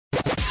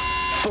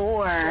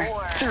4,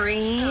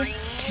 3,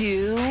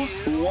 2,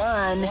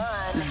 1,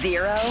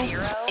 0.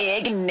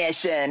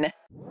 Ignition.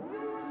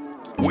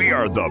 We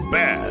are the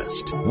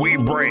best. We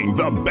bring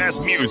the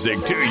best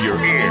music to your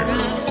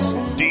ears.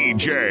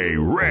 DJ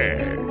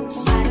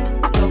Reds.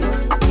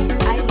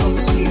 I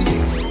love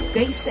music.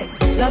 They say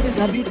love is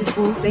a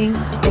beautiful thing.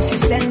 If you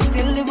stand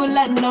still, it will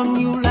land on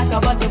you like a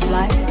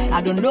butterfly.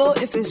 I don't know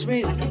if it's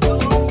real.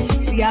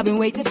 See, I've been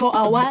waiting for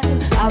a while.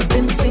 I've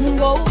been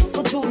single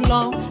for too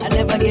long. I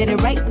never get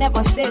it right,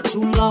 never stay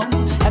too long.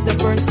 At the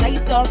first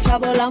sight of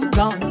trouble, I'm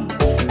gone.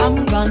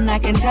 I'm gone. I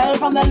can tell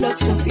from the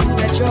looks of you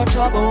that you're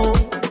trouble.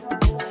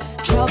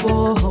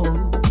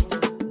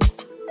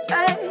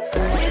 Hey,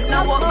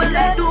 now what will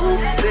I do,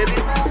 baby?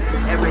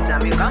 Every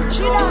time you come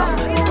to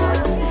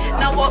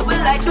now what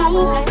will I do,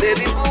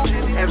 baby?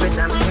 Every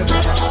time you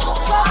come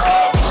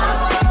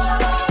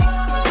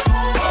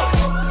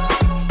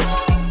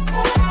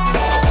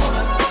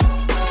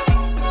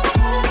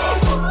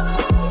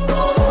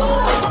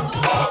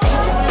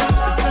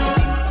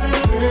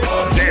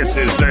This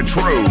is the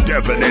true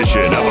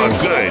definition of a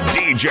good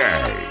DJ.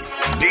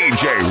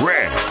 DJ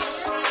Reds.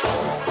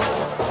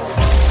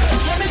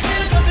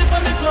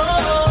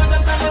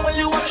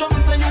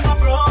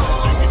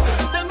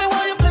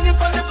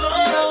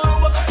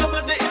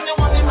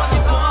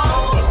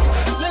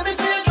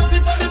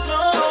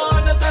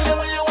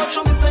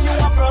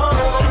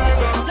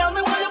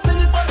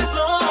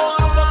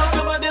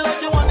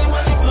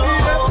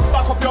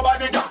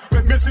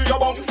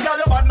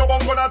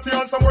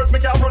 Some words me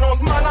can't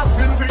pronounce. Man, I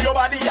sin for your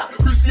body, yeah.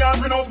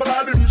 Christians renounce, but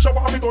I'll be bishop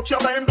and me touch your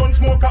time. Don't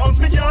smoke counts,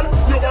 me can.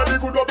 Your body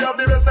could up, you have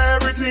the best of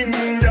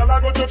everything. Girl, I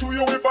go touch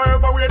you with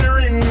forever wear the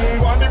ring.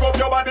 Go and dig up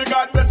your body,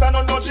 God bless and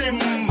no gym.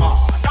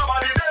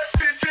 Nobody there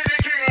fit for the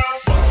king.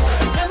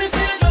 Let me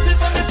see you drop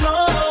it on the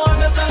floor.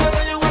 Understand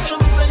when you watch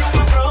me say you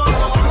a pro.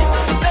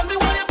 Let me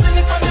while you fling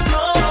it on the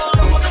floor.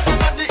 Put up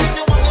your body if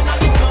you want it on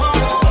the floor.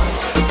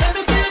 Let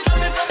me see you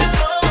drop it on the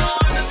floor.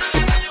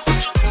 Understand when you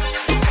watch me say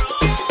you a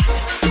pro.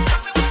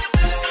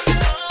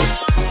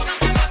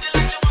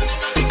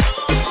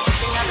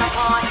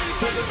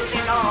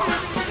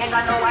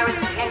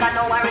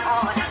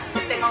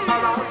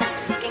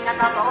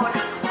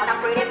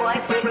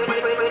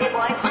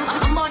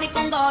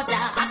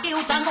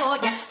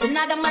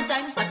 Nada más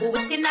time, but we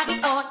can have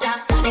it all.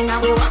 Starting how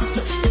we want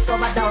to take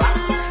over the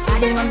rocks.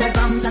 Riding on the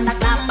drums and the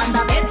clap and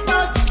the bass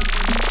goes.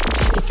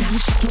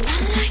 Shake it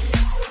down like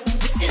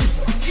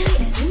till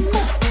you see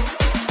more.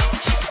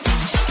 Shake it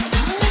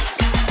down like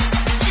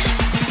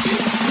till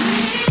you see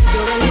more. You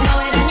really know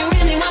it and you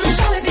really wanna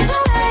show it, be the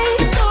way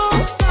to go.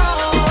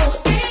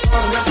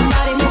 Oh, now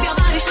somebody move your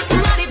body, show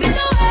somebody be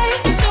the way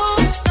to go.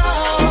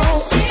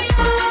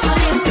 All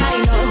this I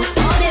know,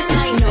 all this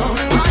I know,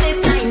 all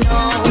this I know.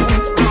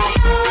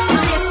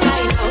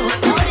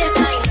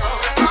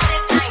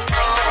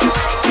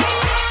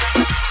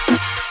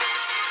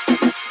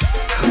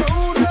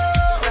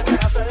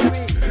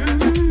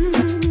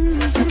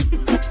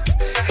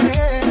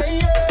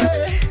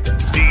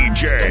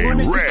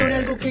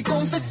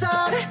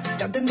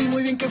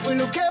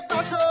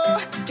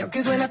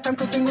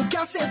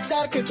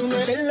 Que tú no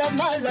eres la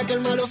mala, que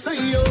el malo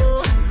soy yo.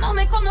 No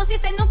me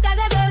conociste nunca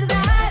de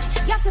verdad.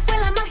 Ya se fue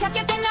la magia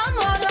que te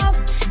enamoró.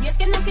 Y es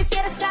que no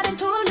quisiera estar en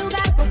tu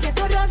lugar, porque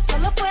tu error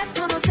solo fue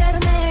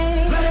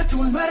conocerme. No eres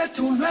tú, no eres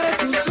tú, no eres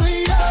tú,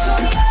 soy yo.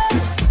 Soy yo.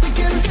 Te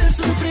quiero hacer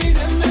sufrir,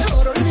 es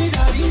mejor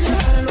olvidar y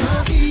dejarlo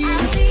así.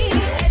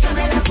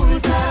 Échame la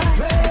culpa.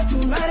 No eres tú,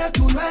 no eres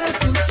tú, no eres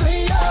tú,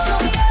 soy yo.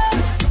 Soy yo.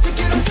 Te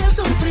quiero hacer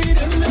sufrir,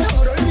 es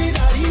mejor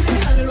olvidar y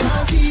dejarlo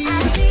así.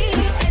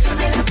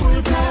 Échame la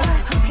culpa.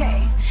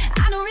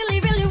 I don't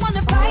really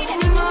wanna fight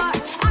anymore.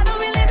 I don't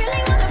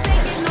really wanna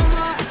fake it no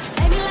more.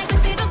 Baby, like the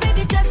Beatles,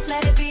 baby, just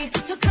let it be.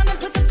 So come and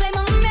put the flame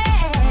on me,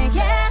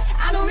 yeah.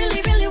 I don't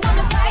really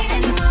wanna fight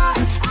anymore.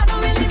 I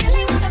don't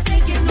really wanna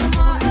fake it no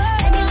more.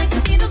 Baby, like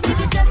the Beatles,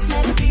 baby, just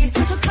let it be.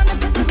 So come and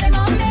put the flame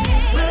on me,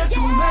 yeah.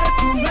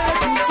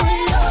 Soy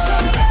yo.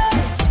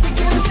 Te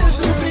quiero hacer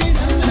sufrir,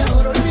 es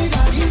mejor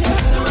olvidar y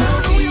dejarlo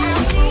así.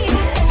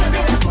 Échame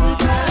la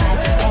culpa.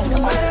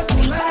 No eres tú,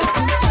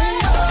 soy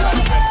yo.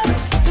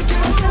 Te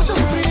quiero hacer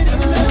sufrir,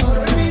 es mejor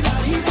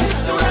olvidar y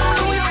dejarlo así.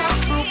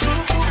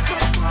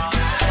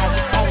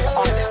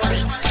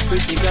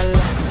 Pretty girl,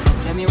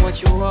 tell me what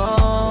you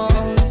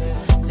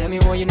want. Tell me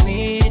what you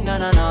need, na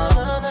na na.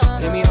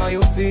 Tell me how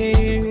you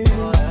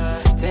feel.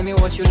 Tell me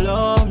what you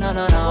love, na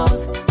na na.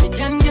 We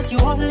can get you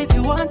all if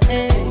you want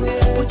it.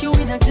 Put you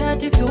in a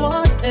jet if you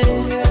want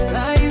it.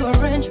 Buy you a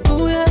range,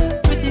 oh yeah.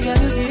 Pretty girl,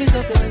 you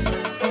deserve it,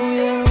 oh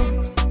yeah.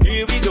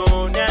 Here we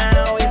go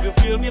now. If you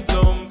feel me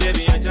from,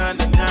 baby, I join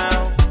it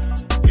now.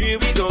 Here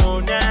we go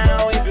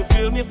now. If you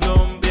feel me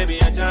from,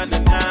 baby, I join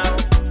it now.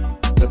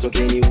 Toto,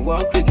 can you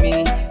walk with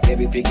me?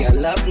 Baby, pick your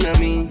love na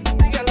me.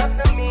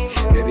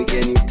 Baby,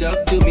 can you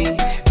talk to me?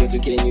 Toto,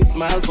 can you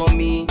smile for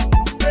me?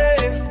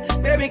 Hey,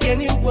 baby, can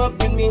you walk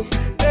with me?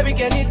 Baby,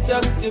 can you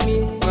talk to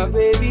me, my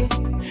baby?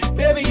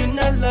 Baby, you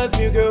know I love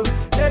you, girl.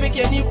 Baby,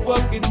 can you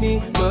walk with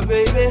me, my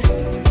baby?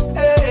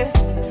 Hey,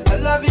 I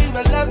love you,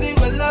 I love you,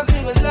 I love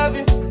you, I I love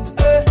you.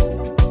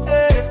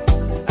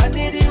 I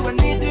need you, I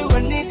need you,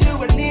 I need you,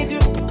 I need you.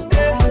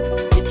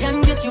 You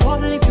can get you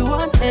all if you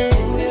want,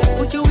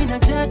 put you in a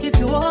jet if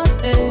you want,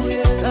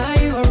 buy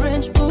you a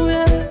range, oh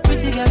yeah.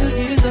 Pretty girl,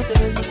 you deserve it,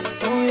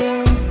 oh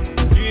yeah.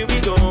 Here we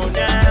go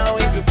now,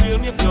 if you feel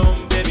me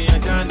from, baby, I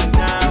turn it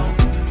now.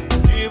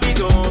 Here we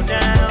go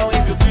now,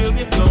 if you feel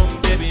me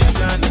from, baby, I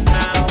turn it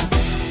now.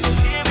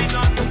 Here we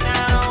go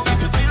now,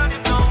 if you feel me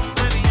from,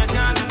 baby, I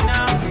turn it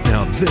now.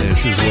 Now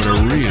this is what a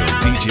real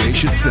DJ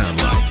should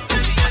sound like.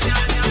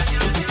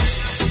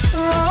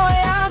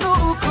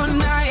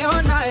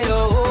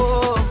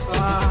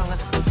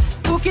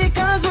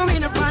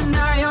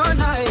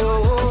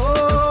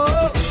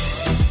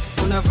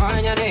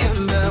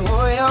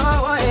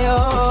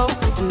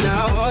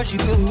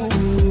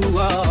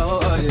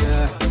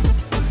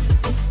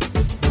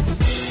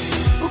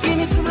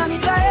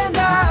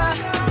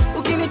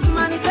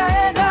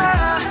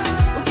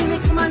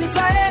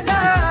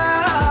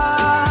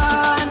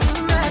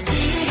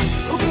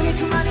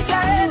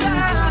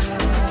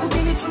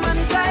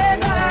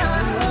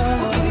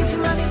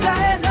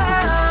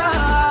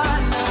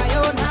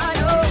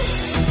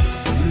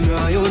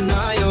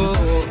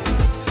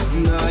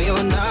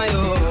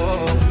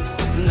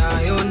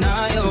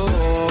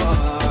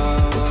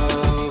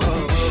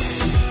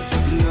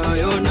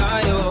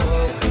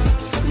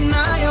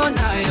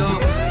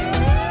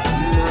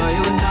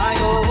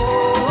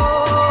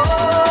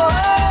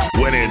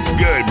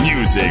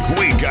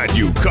 We got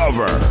you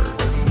covered.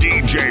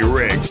 DJ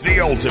Riggs, the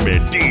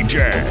ultimate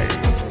DJ.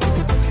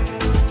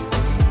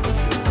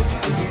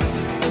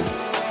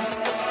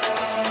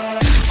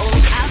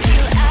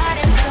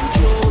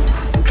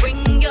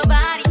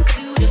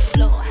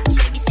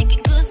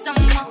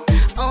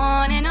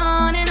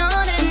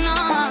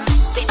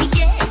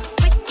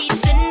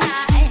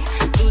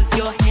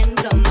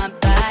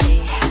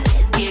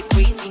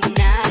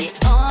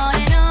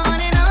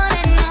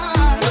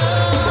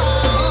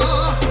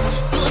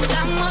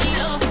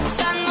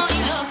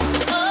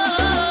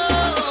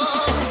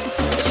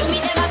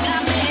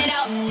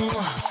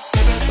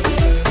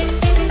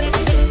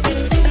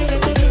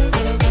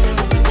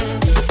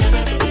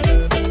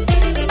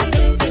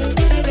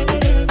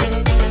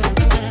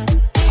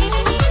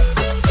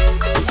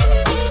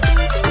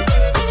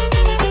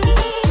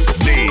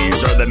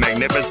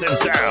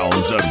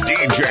 Sounds of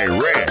DJ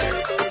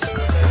Riggs.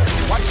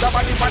 Watch the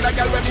body for the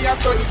girl when me a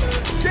study.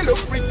 She look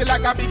pretty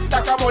like a big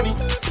stack of money.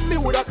 Me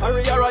woulda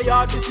carry her a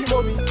yard to see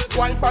mommy.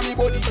 Wine for me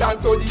body down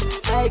to the.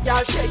 Hey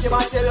girl, shake your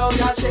body low,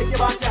 girl, shake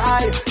your body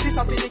high. This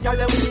a for the girl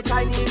with the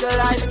tiny eagle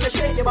eye. Me say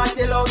shake your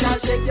body low, girl,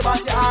 shake your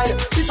body high.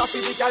 This a for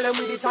the girl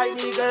with the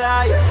tiny eagle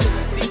eye.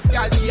 This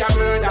girl she a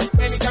murder.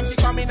 Anytime she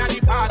come in at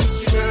the party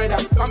she murder.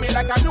 Coming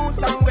like a new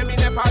song when me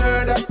never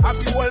heard her. Have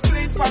the whole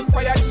place on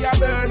fire she a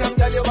burn up.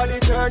 Girl your body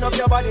turn up,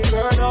 your body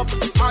turn up.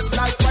 Hot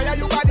like fire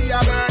your body a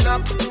burn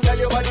up. Girl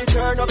your body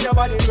turn up, your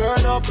body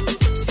turn up.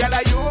 Girl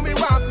you me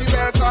want to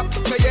work up.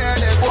 So yeah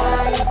then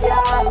wine,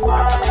 girl,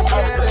 wine,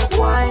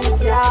 wine,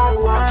 girl,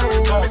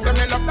 wine. Me say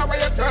me love the way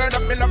you turn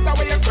up. Me love the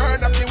way you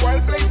turn up. The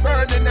whole place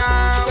burning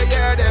now. So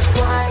yeah then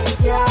wine,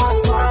 girl,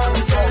 wine,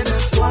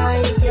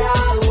 wine,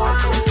 girl,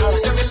 wine. Me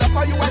say me love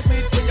how you want me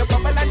when you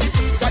bubble and you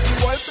beat. Got the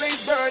whole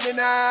place burning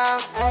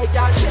now. Hey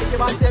girl, shake your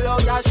body low,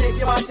 girl, shake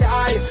your body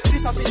high.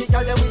 This a for the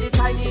girl with the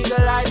tiny eagle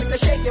eye. Me say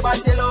shake your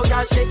body low,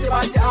 girl, shake your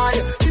body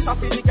high. This a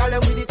for the girl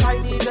with the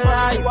tiny eagle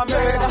eye. You a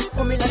murder,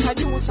 coming like a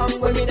new song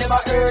when me never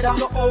heard her.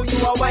 Know how you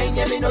a wine,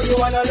 yeah me know you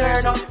wanna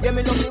learn her. Yeah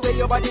me love the way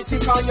your body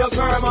thick on your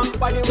firm.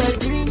 Body well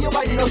clean, your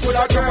body no full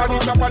of germ.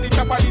 Top of the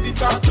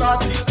top class.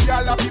 This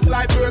girl a fit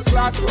fly first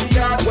class to me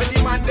yard. When the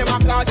man dem a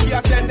call, she a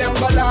send them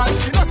dollars.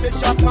 She no say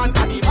shop man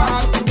at the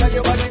boss. Girl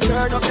your body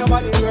turn up, your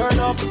body turn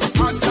up.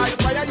 Hot like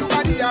fire, you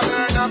body a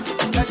burn up.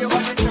 Girl your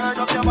body turn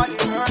up, your body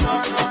turn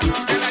up.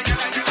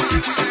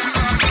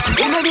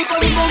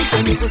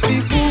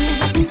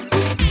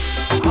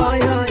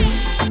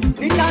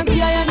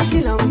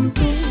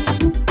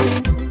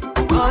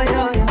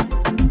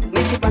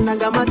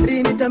 Nikipanda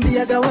matri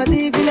nitambiaga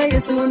wadhi vile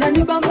Yesu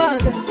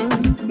unanibambaga.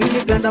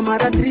 Nilipanda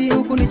mara 3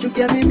 huku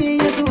nichukia mimi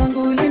Yesu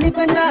wangu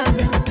ulinipendaga.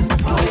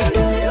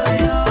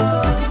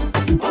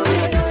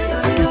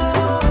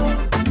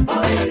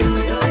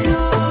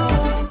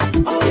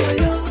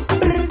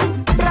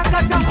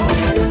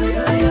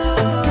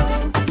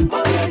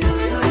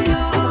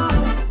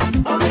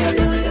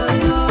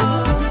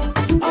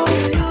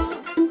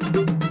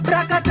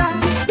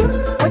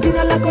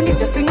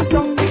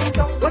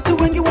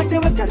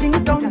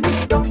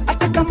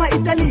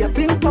 Italia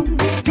ping pong,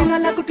 jina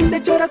lako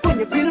tutachora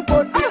kwenye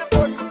billboard.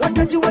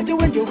 Watajuaje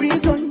when you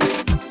reason?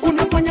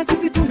 Unafanya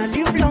sisi tuna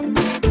live long,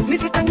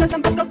 nitutangaza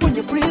mpaka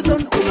kwenye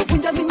prison.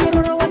 Unavunja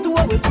minyororo watu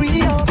wawe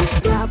free.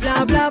 Bla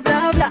bla bla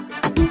bla bla.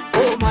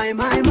 Oh my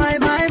my my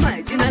my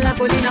my, jina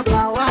lako lina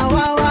power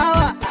wa wa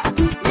wa,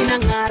 lina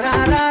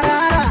ngara ra ra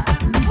ra.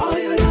 Oh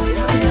yo yo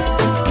yo yo,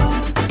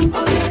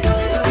 oh yo yo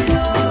yo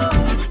yo,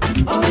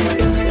 oh yo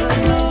yo yo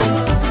yo,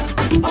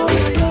 oh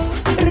yo yo.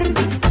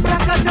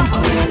 Brakata,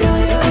 oh yo yo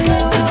yo yo.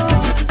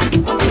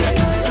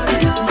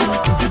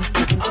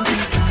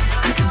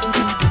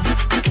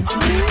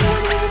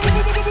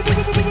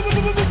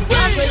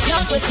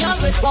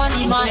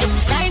 be mine.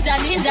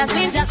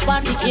 Ninjas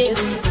on the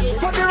case.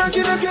 Put the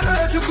ranking and get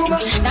her to come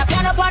on. Now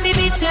piano on the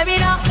beat, say me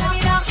now.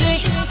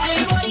 Sing.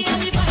 Everybody,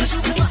 everybody,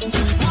 Shukuma.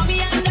 Mommy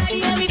and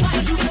daddy, everybody,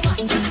 Shukuma.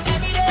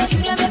 Every day,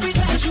 you them every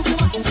time,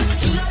 Shukuma.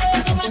 She know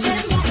they come and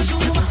shame me,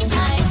 Shukuma.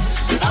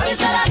 Always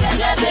tell I guess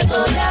let me go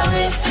that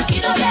way.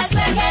 You don't get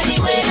back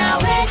anyway now,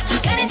 way.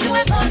 Anything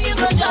we come, you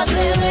go just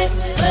say,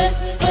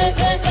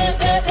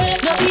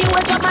 no be you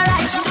with my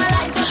rice.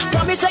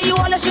 Promise that you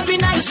always should be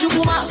nice,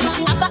 Shukuma.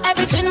 After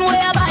everything we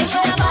buy.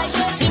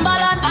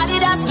 Timberland,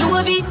 Adidas,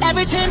 Louis V,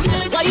 everything.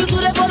 Why you do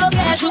the follow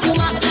get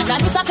Shukuma?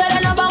 That is a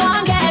better number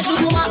one get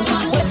Shukuma.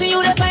 Wait till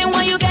you the find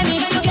when you get me.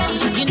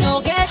 You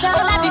know get your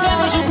life if you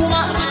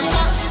Shukuma.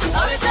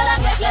 Always tell I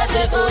guess let's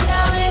go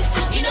that way.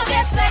 You don't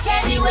get back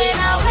anyway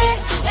now, way.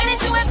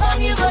 Anything we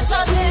come, you go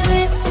just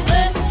say,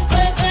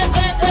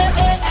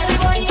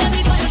 everybody,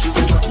 everybody,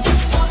 Shukuma.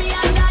 Mommy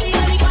and daddy,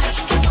 everybody,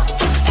 Shukuma.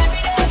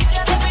 Every day, you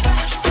them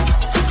everybody, Shukuma.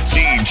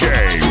 DJ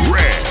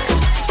Red.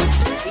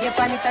 Stay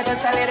upon it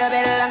just a little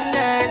bit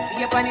longer.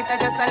 Stay upon it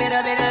just a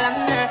little bit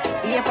longer.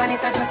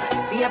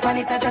 Stay upon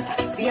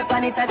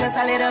it just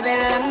a little bit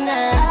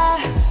longer.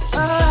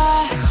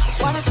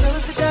 Wanna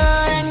close the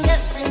door and get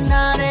free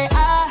naughty.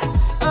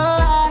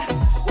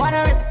 Wanna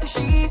rip the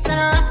sheets and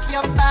rock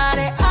your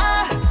body.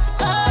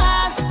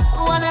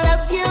 Wanna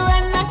love you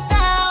and knock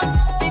down.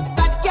 This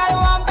bad girl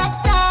won't back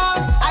down.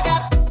 I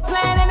got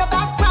plan in the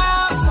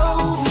background. So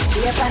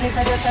stay upon it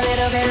just a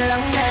little bit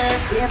longer.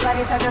 Stay upon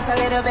it just a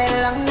little bit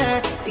longer.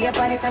 Stay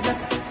upon it just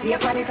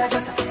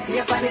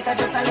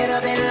a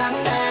little bit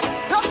longer.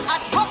 Rock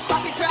at rock,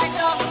 pop it right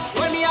down.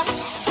 Hold me up,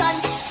 turn,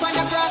 on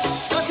the ground.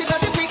 Dirty,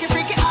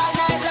 freaky all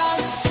night long.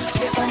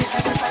 Stay upon it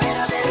just a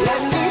little bit longer.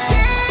 Let me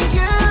take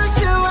you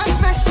to a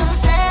special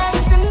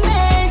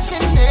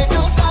destination. There's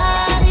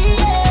nobody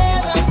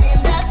ever been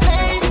that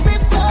place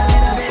before. A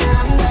little bit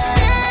longer.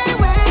 Stay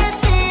with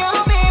me,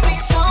 oh baby,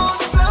 don't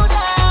slow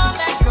down.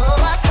 Let's go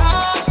a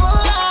couple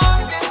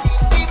rounds, just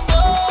keep me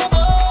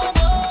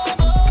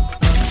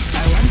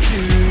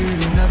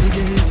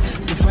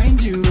to find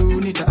you,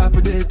 need to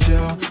update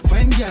you.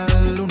 Find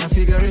girl, una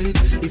figure it.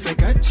 If I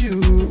got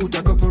you,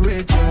 uta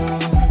cooperate you.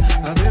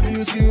 Baby,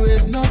 you see,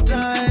 waste no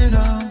time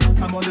now.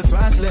 I'm on the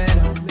fast lane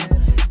now.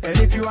 And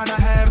if you wanna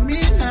have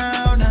me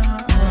now,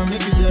 I'll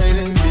make it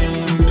ding,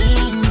 ding,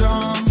 ding,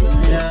 dong.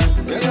 Yeah,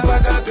 take your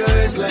back up your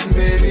waistline,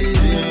 baby.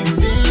 Ding,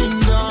 ding,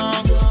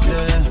 dong.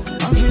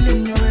 Yeah, I'm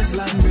feeling your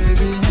waistline,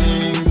 baby.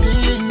 Ding,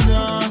 ding,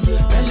 dong.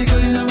 And she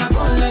calling on my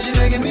phone, and she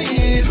begging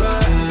me for.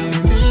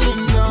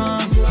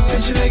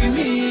 She begging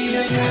me,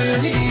 yeah,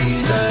 you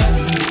need her.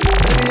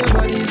 Your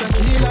body's a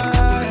killer.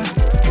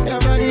 Your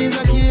body's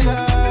a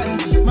killer.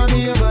 Mommy,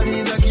 your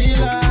body's a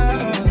killer.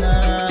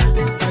 Nah,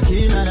 a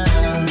killer,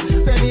 nah.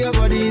 Baby, your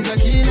body's a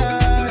killer.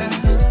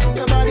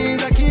 Your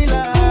body's a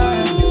killer.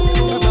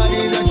 Your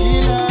body's a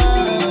killer.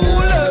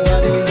 Your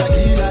body's a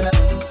killer.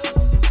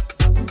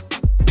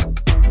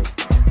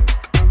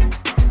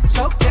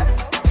 So, yeah.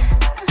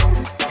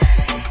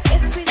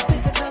 It's Chris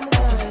with the drum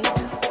line.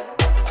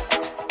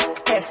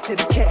 S to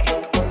the K.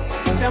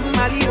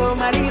 Mario,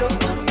 Mario,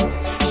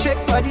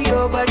 shake body,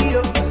 oh, body,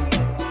 oh.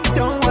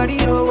 Don't worry,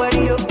 oh,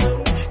 worry, oh.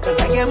 Cause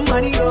I get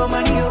money, oh,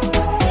 money, oh.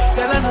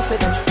 Girl, I know say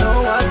that you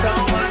know what's up.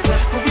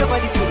 Move your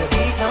body to the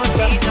beat, now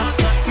stop.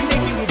 You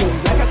make me do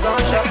it like a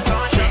gunshot.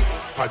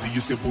 How do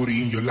you say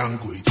booty in your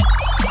language?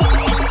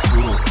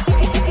 Furo,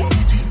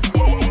 Didi,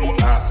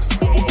 ass,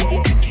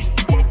 Didi.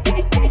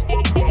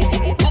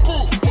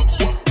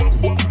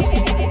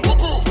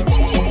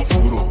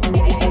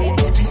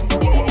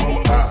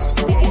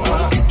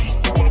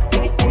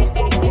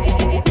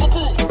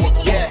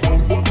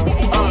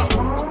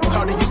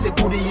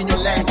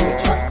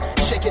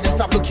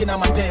 At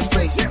my damn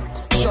face.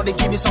 Sure they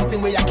give me something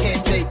where I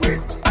can't take.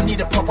 I need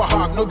a proper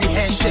hug, no be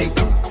handshake.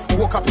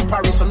 Woke up in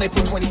Paris on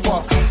April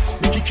 24th.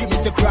 Nikki keep me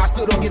say grass,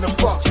 still don't give a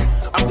fuck.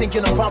 I'm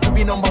thinking of how to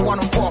be number one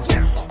on Forbes.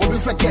 But we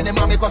forgetting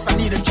mommy cause I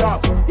need a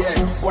job. Yeah,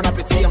 bon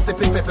appetit, I'm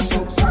sipping pepper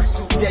soup.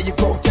 There you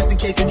go, just in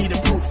case you need a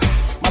proof.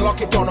 My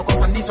lock it down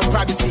cause I need some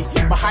privacy.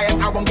 My highest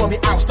album got me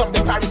out, stop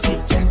the piracy.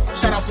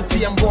 Shout outs to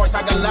TM boys,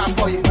 I got love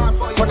for you.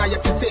 For now you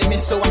entertain me,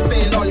 so I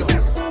stay loyal.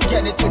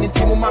 Get it to the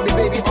team, my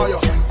baby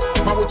oil.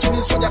 My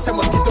routine so just a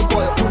mosquito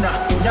coil. Tuna,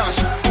 Yash,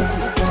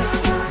 Kuku,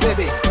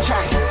 baby,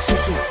 chai,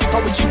 susu,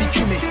 Fabuchini,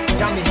 Kimi,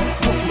 Dani,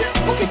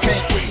 Mufu, okay,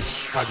 can't wait.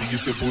 How do you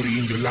say booty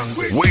in your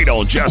language? We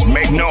don't just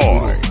make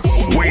noise.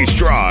 We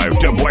strive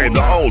to play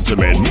the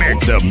ultimate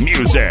mix of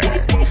music.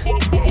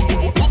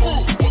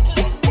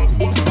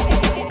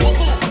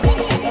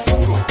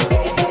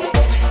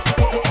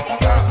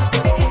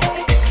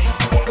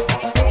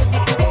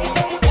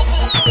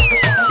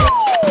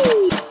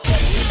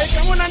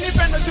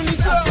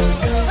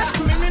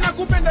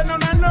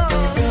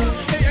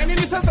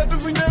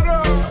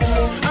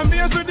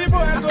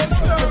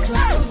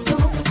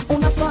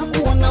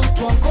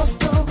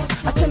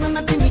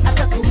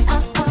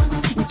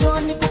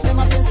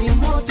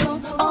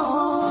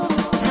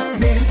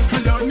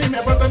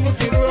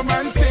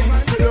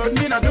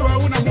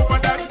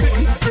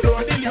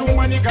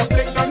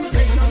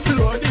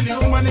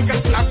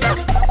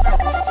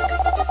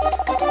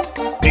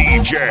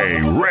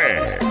 DJ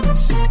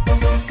Reds.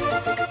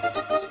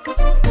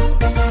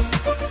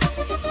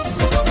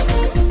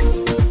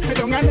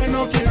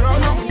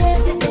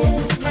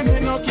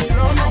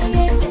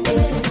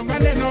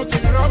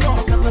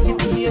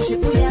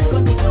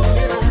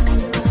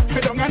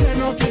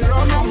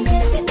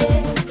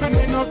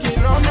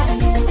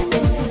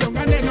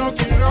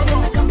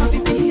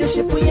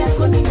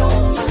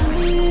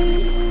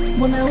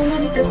 Mbona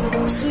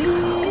unanitesa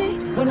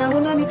sweet, mbona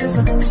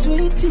unanitesa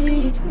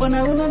sweetie,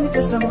 mbona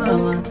unanitesa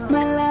mama,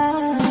 my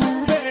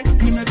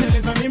love.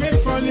 Nimeteleza,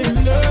 nimefall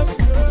in love,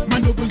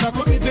 mandugu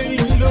zako nite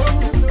in love,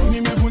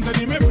 nimevunja,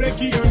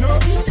 nimebreak your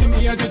love,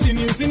 usiniache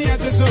chini,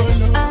 usiniache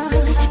solo.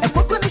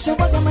 Kwako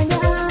nishawaga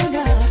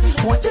manyanga,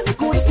 wacha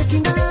nikuite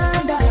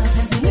kinanda,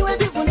 niwe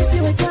bivu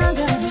nisiwe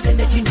changa,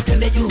 twende chini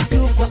twende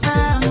juu kwa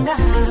anga.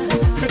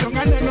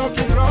 Kedongane no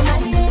kiroma,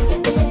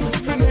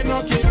 kane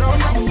no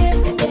kiroma,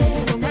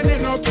 kedongane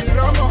no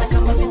kiroma,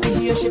 kama vipi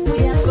hiyo shepu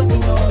yako ni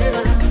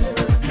noma.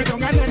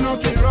 Kedongane no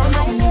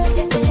kiroma,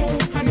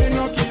 kane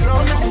no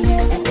kiroma,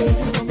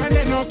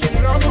 kedongane no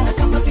kiroma,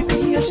 kama vipi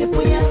hiyo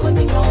shepu yako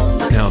ni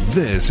noma. Now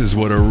this is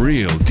what a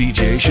real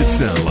DJ should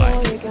sound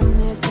like.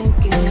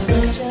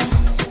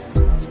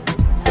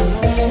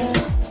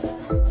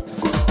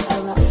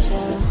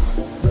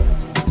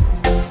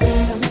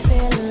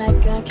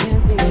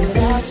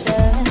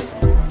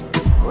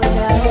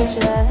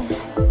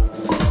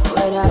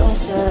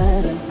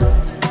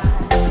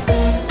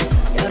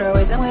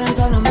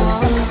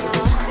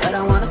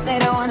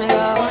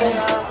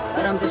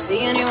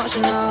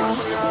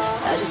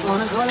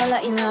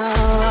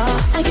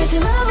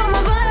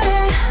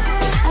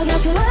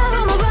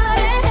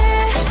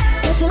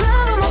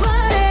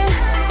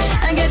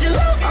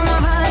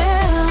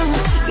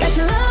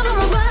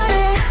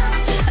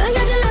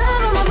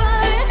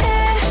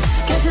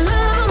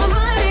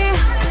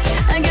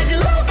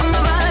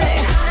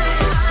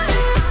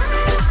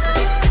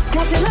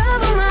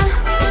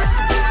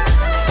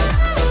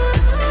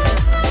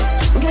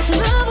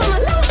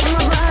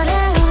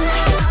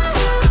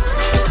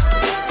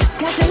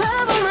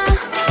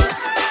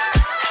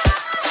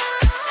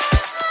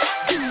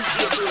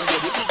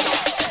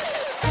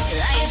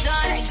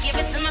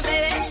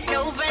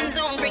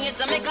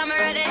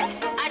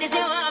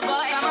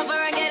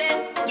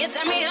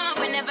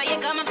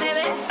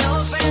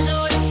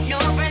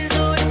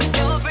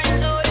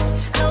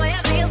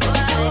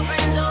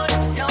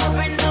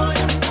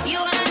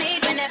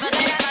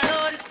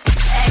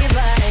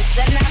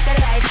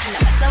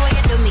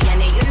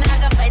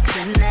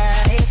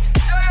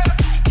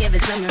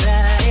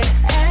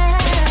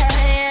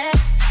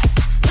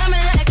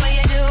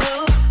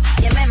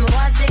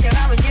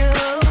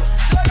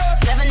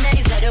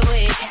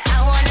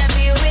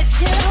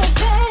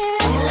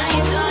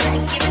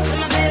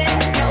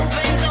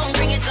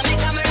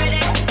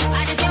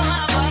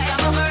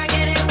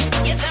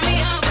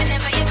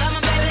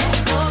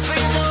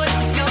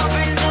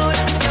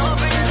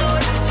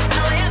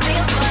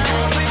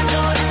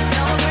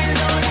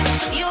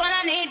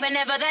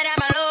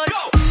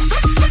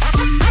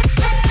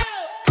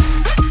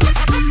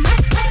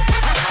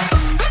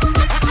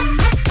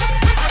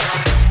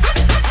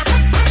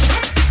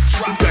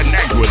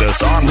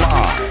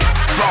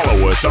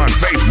 On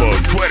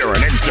Facebook, Twitter,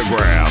 and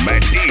Instagram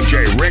at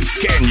DJ Ricks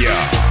Kenya.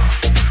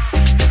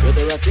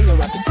 Whether I sing or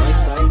rap is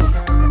fine by me.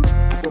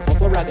 Afro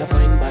pop or ragga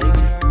fine by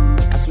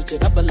me. I switch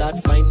it up a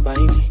lot, fine by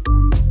me.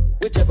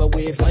 Whichever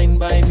way, fine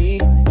by me.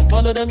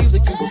 Follow the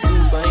music, you will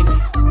soon find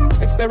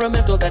me.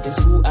 Experimental, that is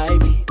who I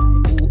be.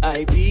 Who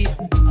I be.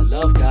 I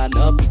love God,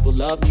 love people,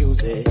 love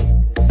music.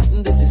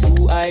 This is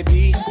who I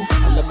be.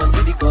 I love my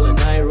city called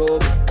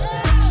Nairobi.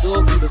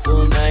 So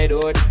beautiful, night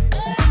order.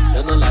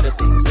 Done a lot of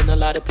things, been a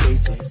lot of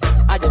places.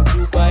 I am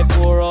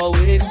 254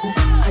 always.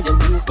 I am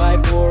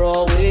 254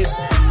 always.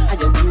 I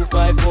am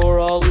 254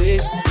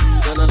 always.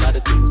 Done a lot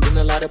of things, been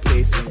a lot of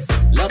places.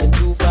 Loving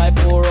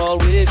 254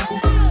 always.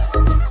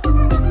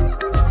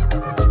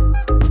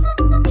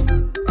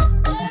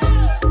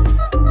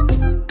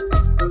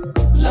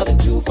 Loving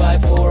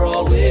 254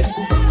 always.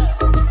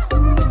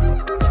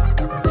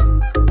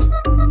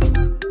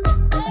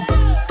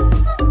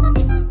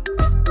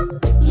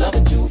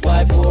 Loving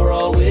 254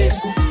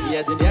 always.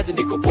 Niaje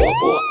niko poa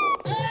poa.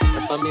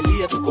 Na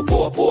familia tuko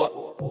poa poa.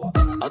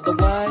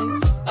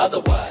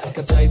 Otherwise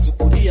kachai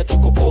supuria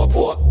tuko poa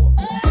poa.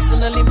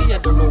 Personally me, I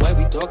don't know why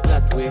we talk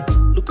that way.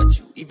 Look at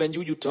you, even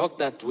you talk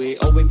that way.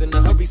 Always in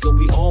a hurry, so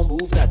we all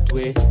move that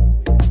way.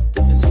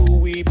 This is who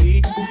we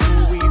be,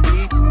 who we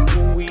be,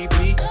 who we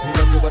be.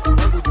 Niaje watu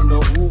wangu, you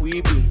know who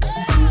we be,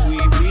 who we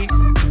be,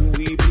 who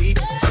we be.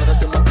 Shout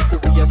out to my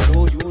people, we are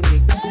so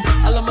unique.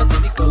 I love my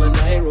city called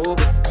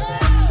Nairobi.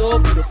 So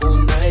beautiful,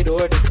 night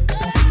order.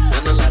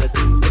 Done a lot of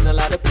things, been a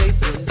lot of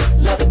places.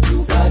 Loving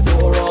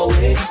 254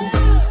 always.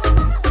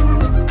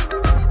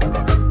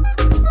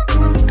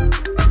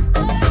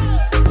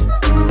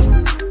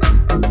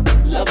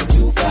 Loving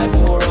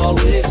 254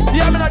 always.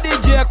 Yeah, I'm not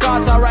DJ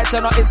Carter right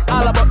now, it's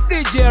all about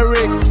DJ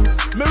Riggs.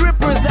 Me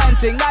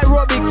representing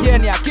Nairobi,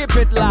 Kenya. Keep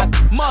it locked,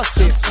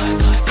 massive.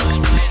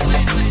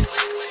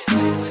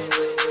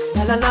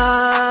 La la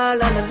la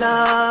la la la.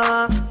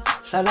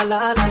 La la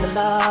la la la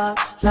la,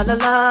 la la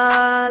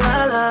la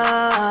la la.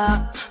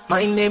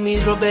 My name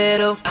is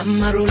Roberto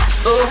Amaru.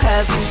 Oh,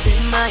 have you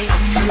seen my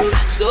Amaru?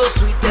 So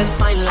sweet and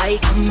fine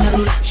like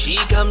Amaru. She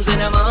comes in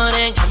the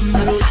morning,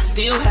 Amaru.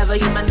 Still have her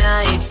in my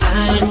night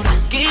time.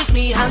 Gives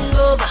me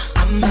hangover,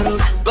 Amaru.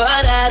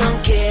 But I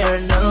don't care,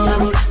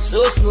 no.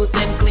 So smooth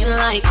and clean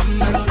like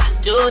Amaru.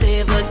 Don't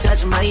ever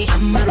touch my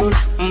Amaru.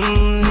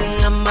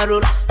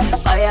 Amaru.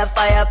 Fire,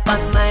 fire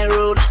on my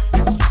road.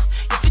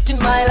 In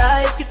my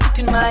life, you fit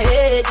in my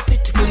head, you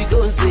fit to really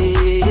go and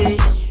say.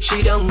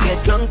 She don't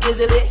get drunk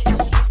easily.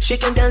 She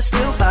can dance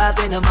till 5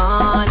 in the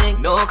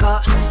morning. No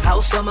car,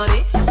 house or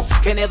money.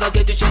 Can never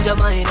get to change her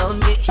mind on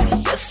me.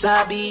 Yes,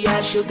 I be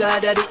a sugar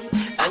daddy.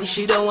 And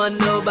she don't want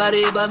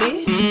nobody but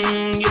me.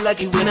 You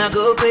like it when I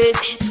go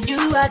crazy.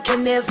 You I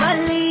can never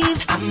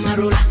leave.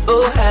 Amarula,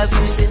 oh have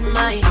you seen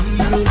my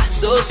Amarula?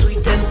 So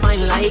sweet and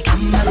fine like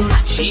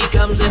Amarula. She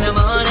comes in the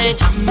morning,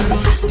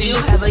 Amarula.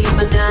 Still have her in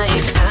my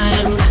night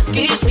time.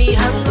 Gives me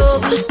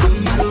hangover,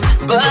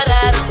 Amarula. But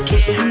I don't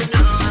care,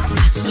 no.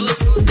 So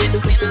smooth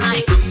and clean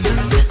like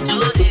Amarula.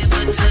 Don't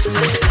ever touch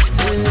me.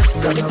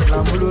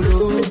 Gamululu,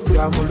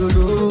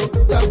 gamululu,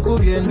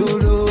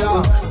 gakubiendulu.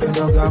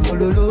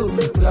 Gamululu,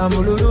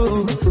 gamululu,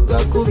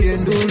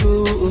 gakubiendulu.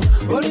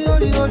 Oli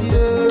oli oli,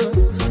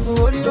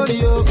 oli oli oli,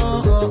 oli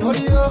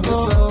oli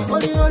oli,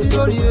 oli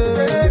oli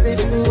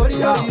oli.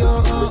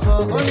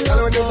 And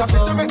when you tap it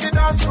to make the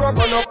dance floor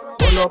burn up,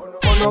 burn up,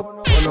 burn up,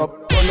 burn up.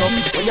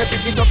 When you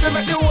pick it up, you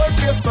make the whole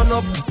place turn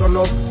up, turn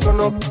up, turn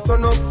up,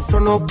 turn up,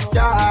 turn up,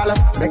 y'all.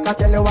 Make I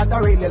tell you what I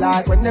really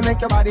like. When they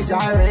make your body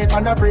gyrate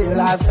on the real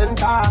life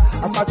center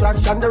of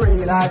attraction, the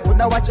real life.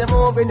 Would I watch you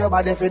moving your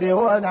body for the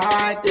whole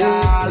night,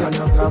 y'all.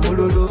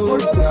 Gamululu,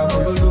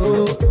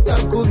 gamululu,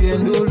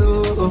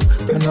 gakubiendulu.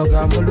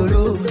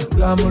 Gamululu,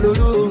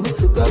 gamululu,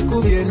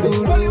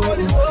 gakubiendulu. Oli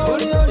oli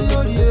oli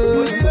oli,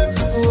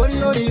 oli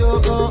oli oli oli, oli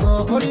oli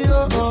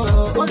oli.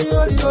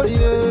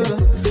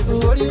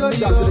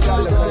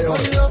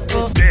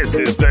 This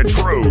is the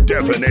true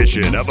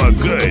definition of a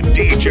good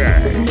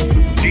DJ.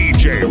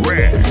 DJ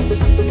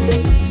Rex.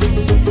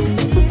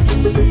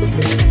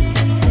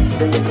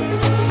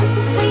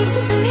 I used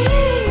to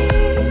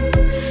believe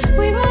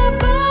we were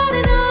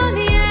burning on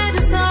the edge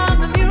of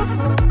something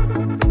beautiful.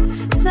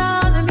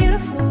 Something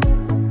beautiful.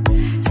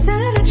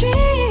 Selling a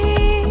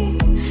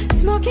dream.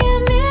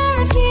 Smoking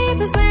mirrors keep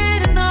us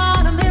waiting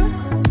on a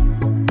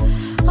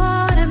miracle.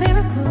 On a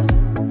miracle.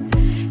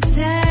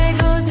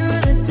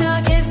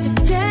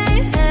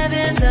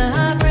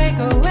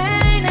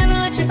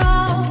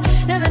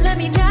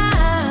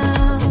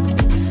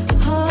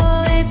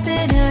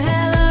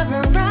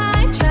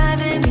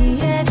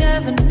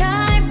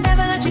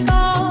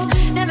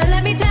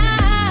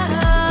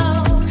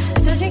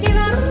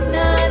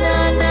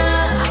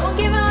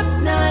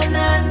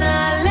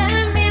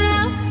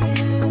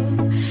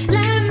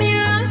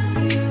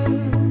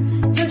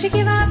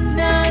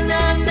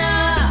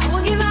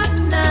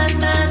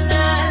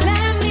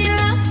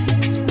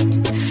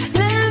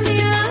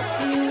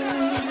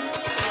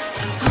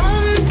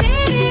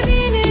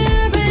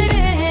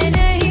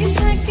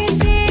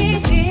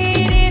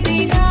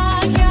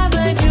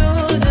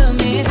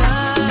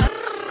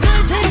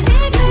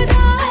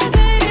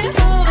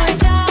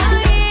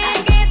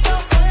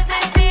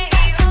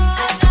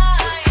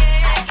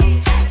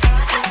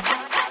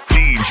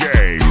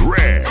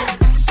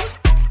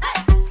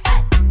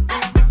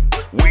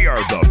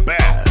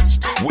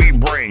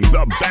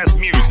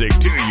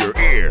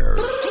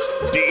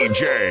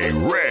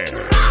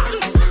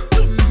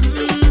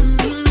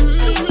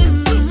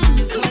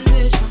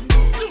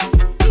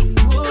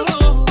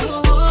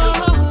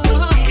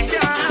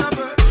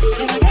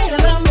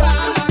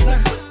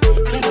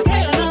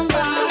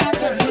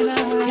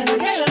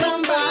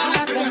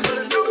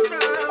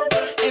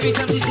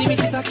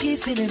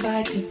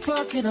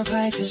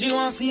 She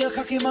wants to see a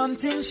cocky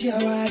mountain, she a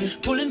ride,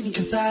 pulling me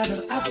inside,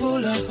 so I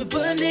pull up, we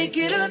butt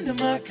naked under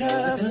my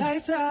cover. The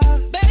lights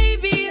out,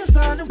 baby, I'm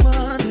starting to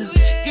wonder,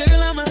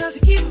 girl, I'ma have to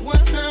keep it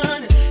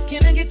 100.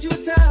 Can I get you a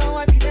towel,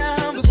 wipe you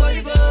down before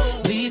you go?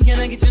 Please, can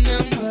I get your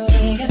number?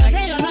 Can I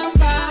get your number,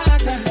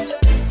 girl?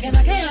 Can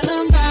I get your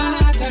number,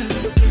 girl?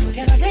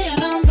 Can I get your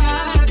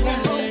number,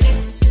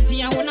 girl?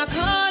 Me, I wanna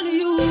call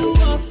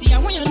you, see, I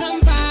want your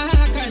number,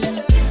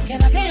 girl.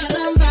 Can I get your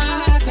number,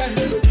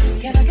 girl?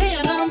 Can I get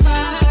your number?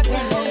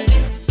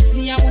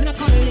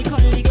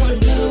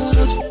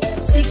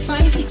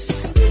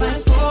 656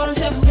 54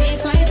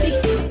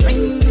 7853.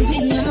 Ring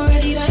me, I'm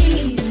already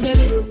dying,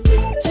 baby.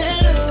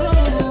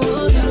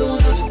 Hello,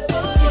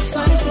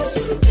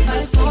 656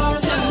 54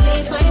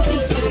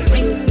 7853.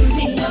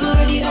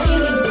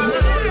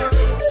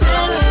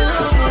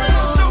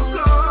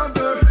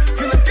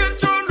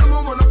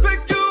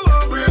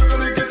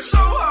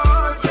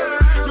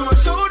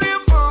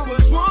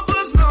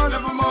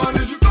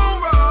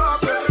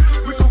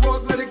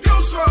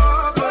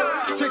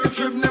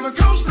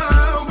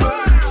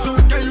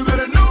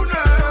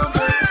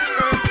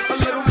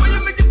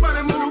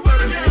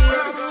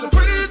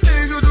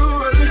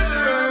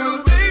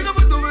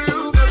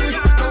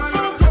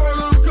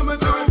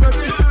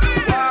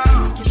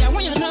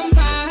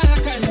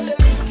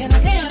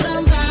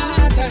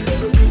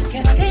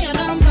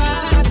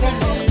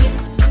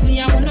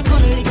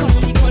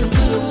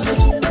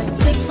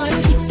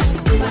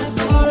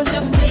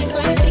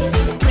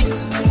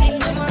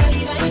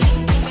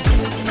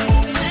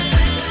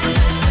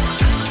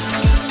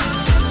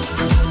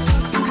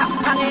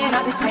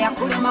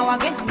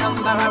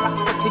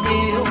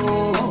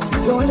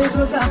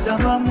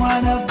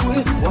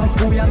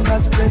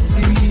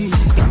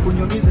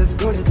 tulize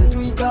skole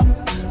zetuitamu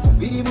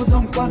firimu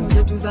z'omukwano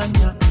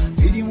zetuzanya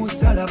firimu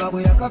sitalaba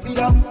bwe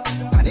yakapiramu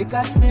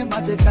kanekasine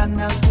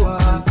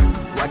tekannaggwa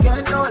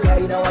wagenda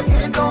olayira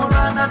wagenda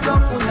olwana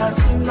tokunya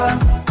singa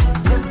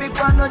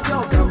emikwano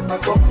gy'ogamba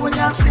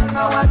kokunya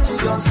singa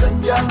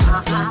wakiyonsenja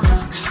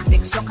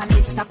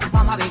sekusokanista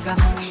kuva mabega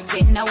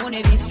zenawona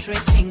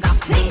ebinstressinga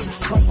please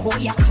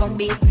tokoya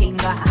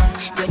tombipinga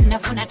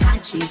gwenafuna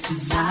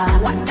tanchitinga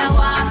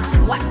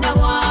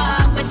wadawa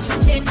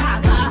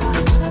wesikyetaaga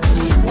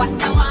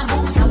wadawa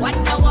mbuuza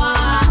wadawa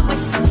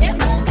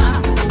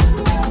wesikyegomba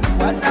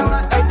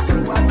wadawa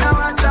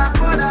wadawa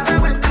takola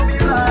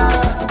wewetumira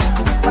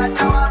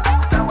wadawa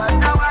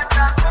wadawa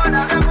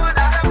takola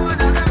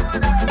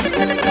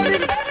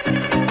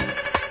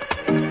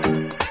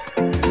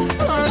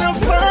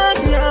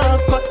anafanya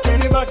kwake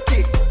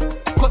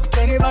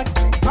ni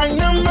baki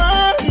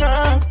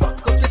anyamana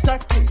kwako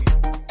sitaki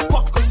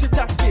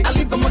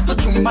alipa moto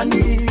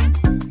chumbani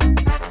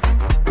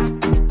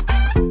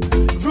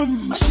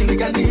vroom mashine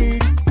gani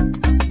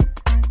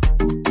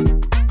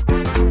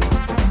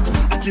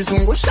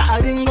akizungusha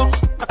alingo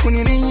na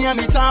kuninia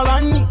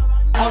mitabani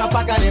ona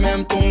paka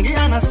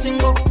nimemtungia na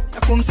singo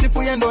ya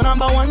kumsifu yendo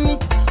namba 1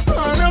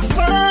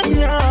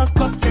 anafanya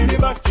kwake ni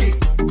baki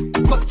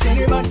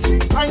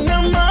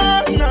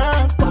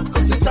anyamana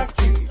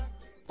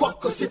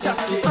kwako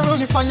sitaki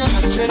anonifanya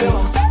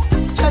nachelewa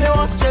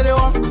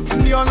chelewa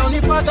ndio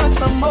anonipata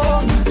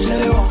sambo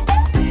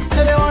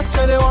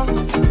chelewa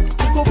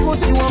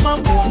kufuzi wa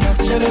mambo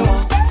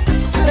nachelewa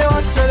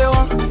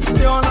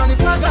ndio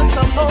anonipata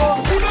sambo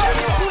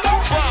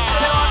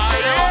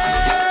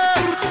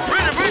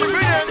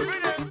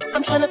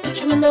I'm tryna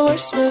put you in the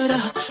worst mood,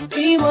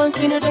 P1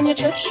 cleaner than your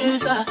church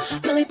shoes,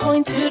 Millie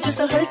point 2 just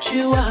to hurt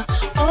you,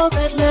 all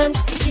red lamb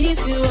just to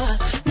tease you,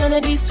 none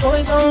of these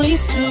toys on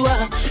lease to,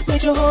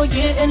 made your whole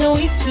year in a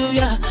week too,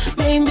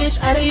 main bitch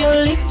out of your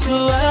league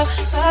too,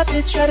 side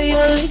bitch out of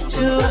your league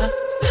too,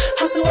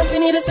 house of empty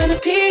need a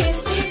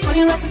centerpiece,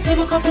 20 racks of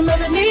table come from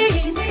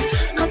ebony,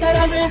 cut that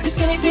ivory into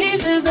skinny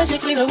pieces, now she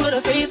clean up with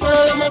her face, but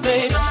I love my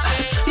baby,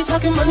 you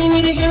talking money,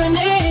 need a hearing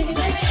aid,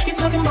 you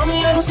talking about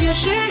me, I don't see a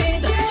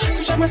shade,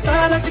 switch up my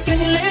side, I take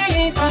any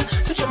lane,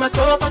 switch up my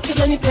cup, I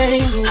kill any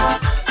pain,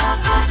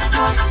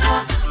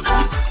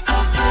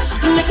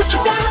 look what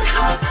you done,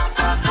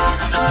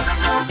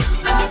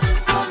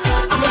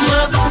 I'm a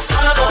motherfucking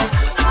star.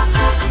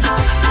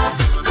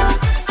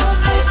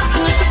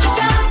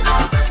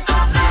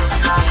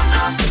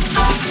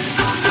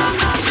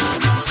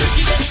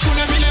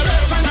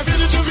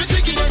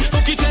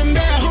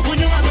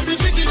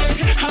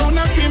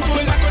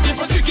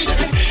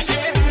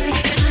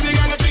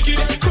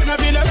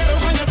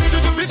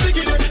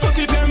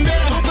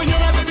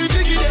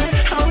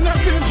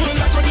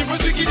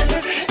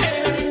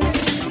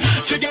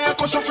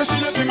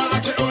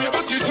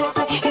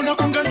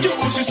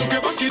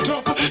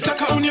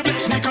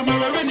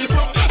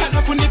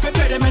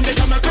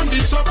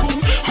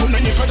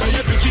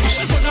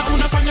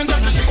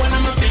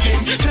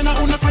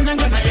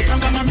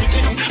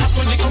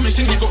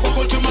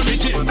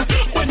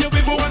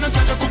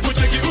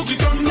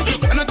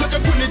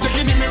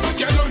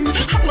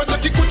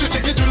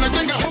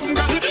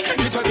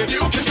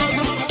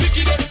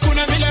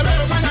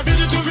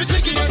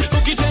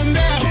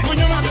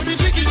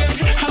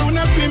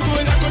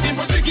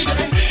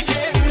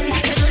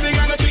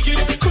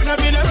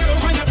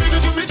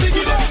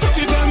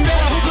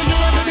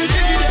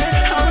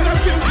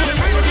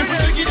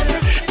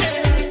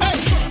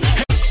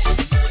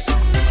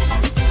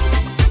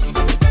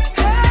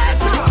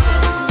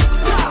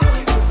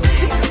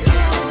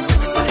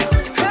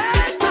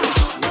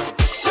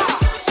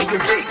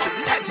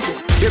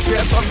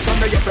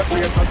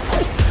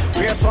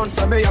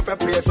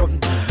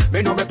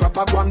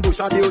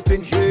 How do you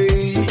think,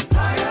 hey?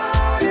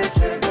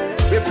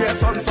 Me pray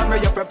son, me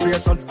have a pray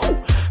son.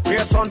 Pray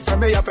son,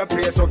 me have a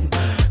pray son.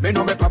 Me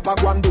know me papa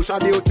go and do. How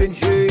do you think,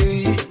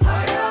 hey?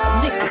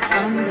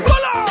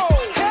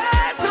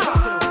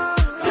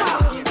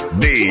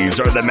 These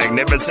are the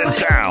magnificent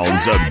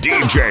sounds of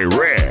DJ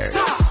Rex.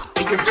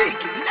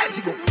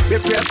 Me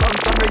pray son,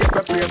 me have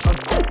a pray son.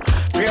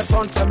 Pray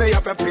son, me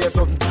have a pray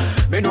son.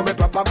 Me know me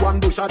papa go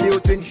and do. How do you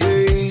think,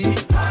 hey?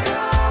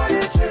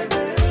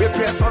 Me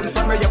pray son,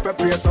 me have a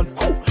pray son.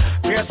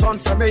 Pray son,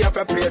 me have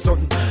a pray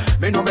son.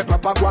 Me know me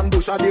papa go and do.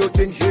 How do you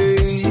think,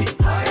 hey?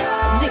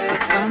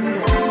 I'm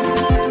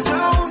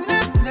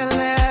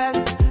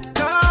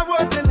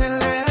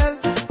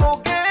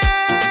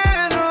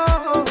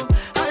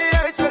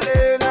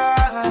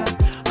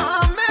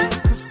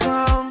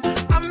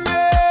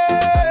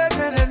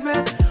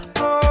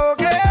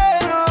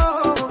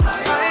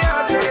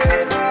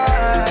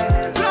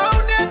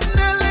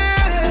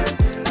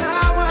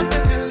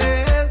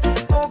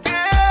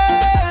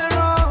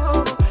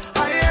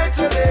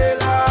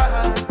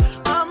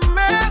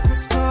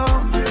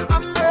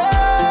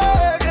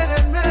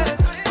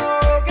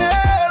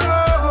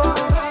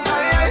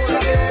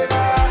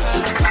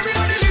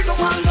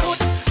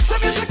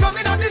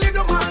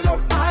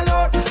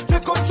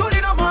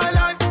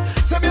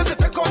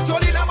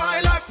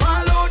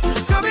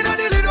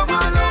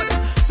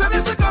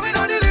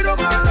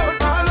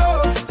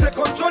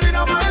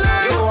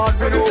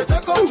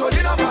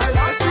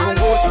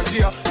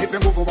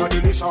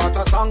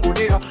shata zangu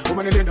dia.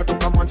 Umenilinda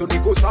toka mwanzo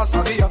niko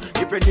sasa gia.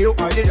 Nipe new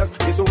ideas,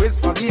 hizo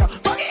is fagia.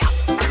 Fagia!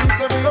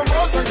 So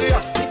niongoza njia.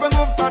 Nipe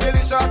nguvu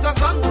badilisha hata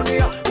zangu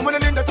dia.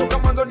 Umenilinda toka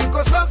mwanzo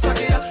niko sasa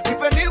gia.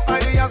 Nipe new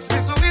ideas,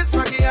 hizo is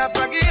fagia.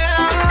 Fagia!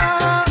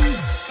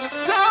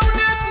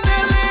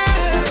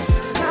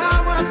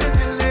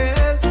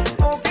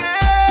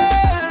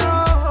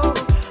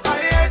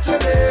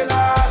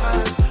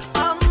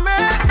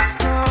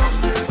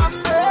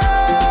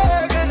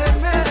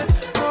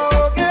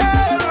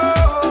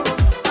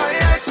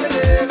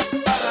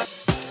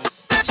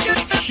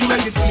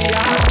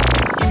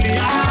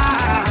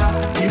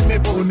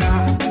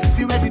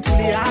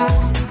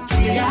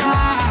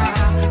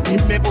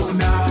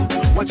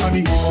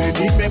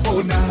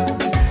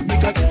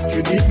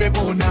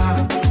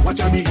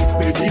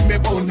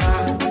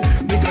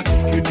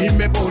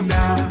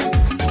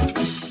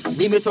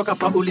 Nimetoka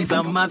fa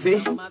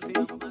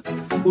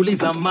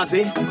uliza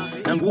madhe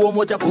na nguo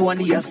moja poa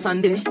ni ya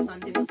Sunday,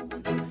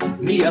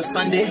 ni ya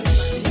Sunday.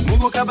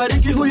 Mungu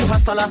kabariki huyu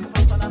hasala,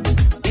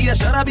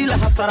 biashara bila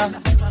hasara.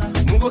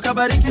 Mungu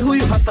kabariki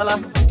huyu hasala,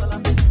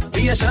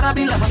 biashara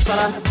bila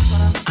hasara.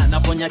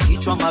 Anaponya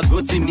kichwa,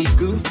 magoti,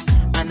 miguu,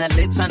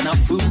 analeta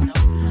nafuu.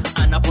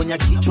 Anaponya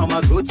kichwa,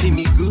 magoti,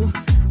 miguu,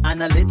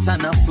 analeta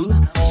nafuu.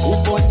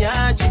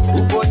 Uponyaji,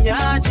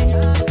 uponyaji,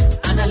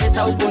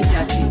 analeta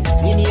uponyaji.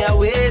 Nini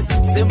hawezi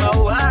sema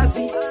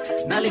wazi,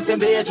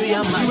 nalitembea juu ya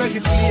maji. Siwezi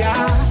tulia,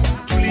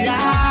 tulia,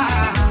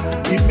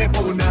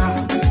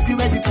 nimepona.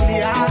 Siwezi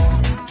tulia,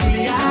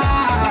 tulia,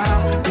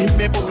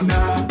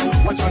 nimepona.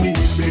 Wacha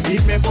niimbe,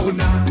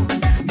 nimepona.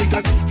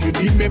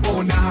 Nikatike,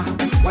 nimepona.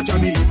 Wacha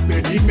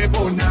niimbe,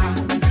 nimepona.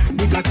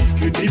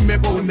 Nikatike,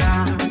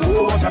 nimepona.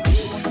 Oh, wacha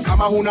piti.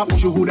 Kama huna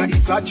ushuhuda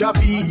itacha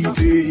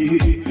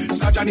pite.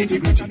 Sacha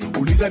nitikuti.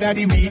 Uliza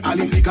daddy we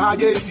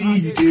alifikaje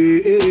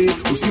site.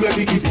 Usiwe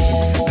pikipiki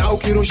na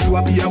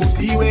ukirushiwa pia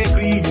usiwe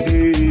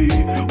greedy.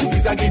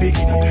 Uliza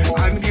gidikidi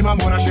andima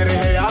mora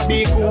sherehe ya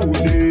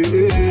bikude.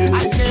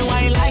 I say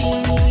why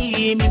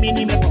lie, mimi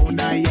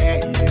nimepona yeah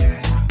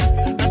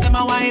yeah.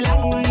 Nasema why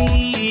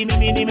lie,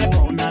 mimi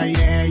nimepona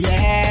yeah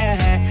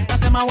yeah.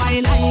 Nasema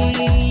why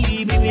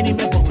lie, mimi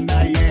nimepona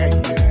yeah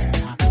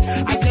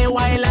yeah. I say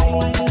why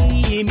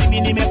lie, mimi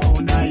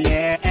nimepona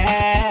yeah.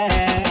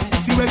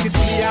 Siwezi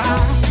tulia,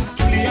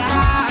 tulia,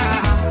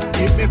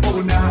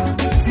 nimepona.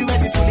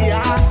 Siwezi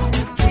tulia,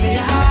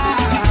 tulia,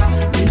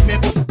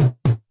 nimepona.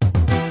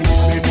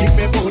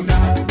 Nimepona,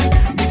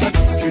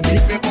 nikatike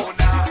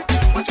nimepona.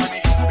 Wacha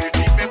niimbe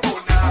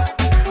nimepona.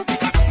 Nikatike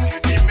nimepona.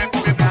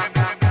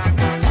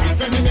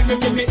 Wine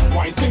for me,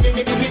 wine for me,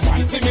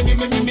 wine for me,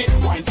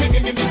 wine for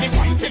me,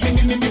 wine for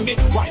me,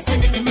 wine for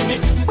me,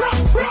 bra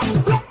bra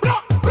bra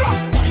bra bra.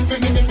 Wine for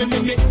me, wine for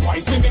me,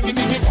 wine for me,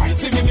 wine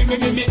for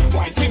me,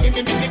 wine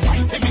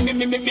for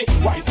me,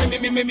 wine for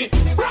me,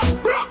 bra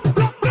bra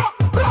bra bra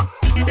bra.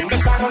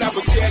 Unataka na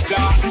kucheza,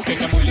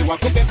 tena mwili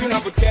wako baby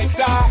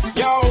unapoteza.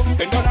 Yo,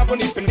 penda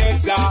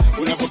unavyonipendeza,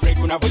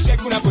 unavyobreak,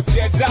 unavyoshake,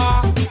 unavyocheza.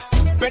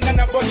 Penda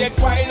na budget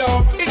wild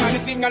up,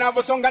 inanisinga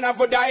navyosonga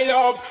navyodial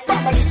up.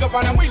 Baba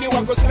lisofa na mwili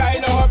wako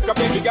style up. Cause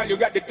baby girl you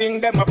got the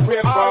thing them I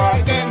pray for.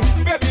 Alright then,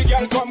 baby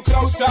girl come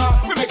closer.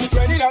 We make it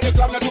ready down the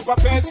club na tupa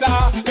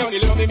pesa. Leo ni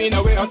leo mimi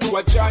na wewe tu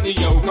achani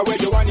yo. Cause where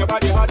you want your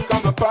body hot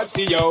come a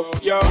party yo.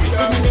 Yo,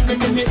 wine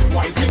for me,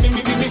 wine for me,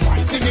 wine for me,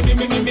 wine for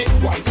me,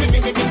 wine for me,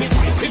 wine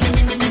for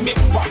me,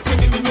 wine for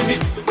me,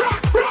 bra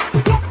bra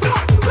bra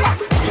bra.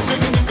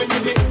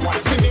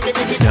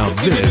 Now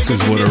this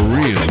is what a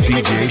real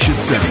DJ should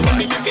sound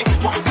like.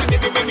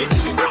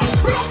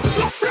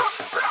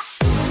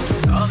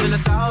 Love in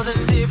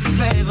 1,000 different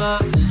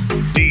flavors.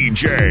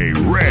 DJ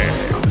Red.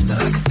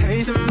 I can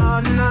taste them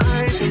all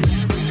night.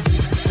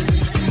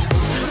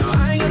 I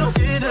ain't gonna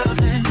get up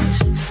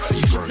next, so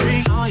you should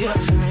bring all your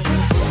friends.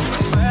 I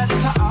swear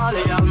to all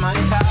of y'all my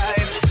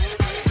type.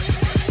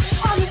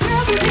 All the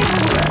girls in here,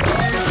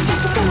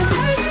 gonna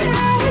taste it.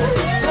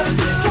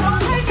 Come on,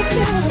 take a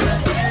sip.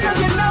 Girl,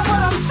 you know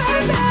what I'm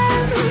saying.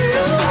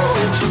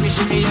 Shimmy,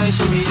 shimmy, yeah,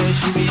 shimmy, yeah,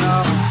 shimmy,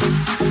 yeah.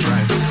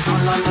 Try this, oh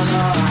la la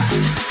la.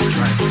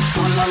 Try this,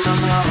 oh la la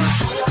la.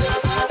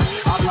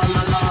 Oh la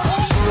la la.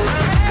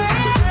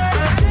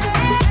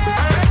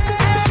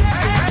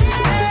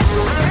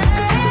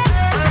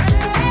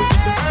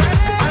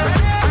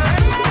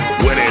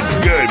 When it's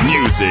good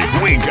music,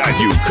 we got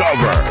you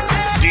covered.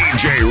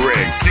 DJ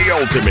Riggs, the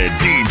ultimate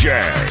DJ.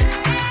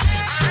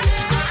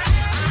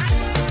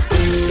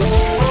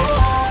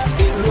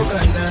 In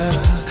Uganda,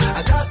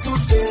 I got to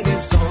sing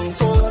this song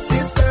for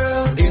this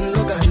girl in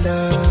Uganda.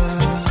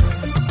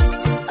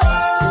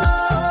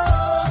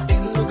 Oh,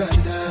 in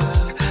Uganda,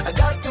 I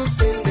got to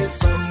sing this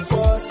song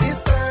for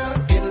this girl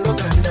in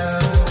Uganda.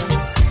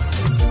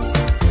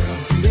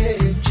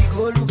 Mfule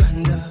chigo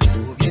Uganda,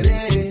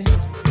 ubire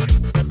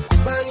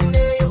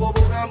kubane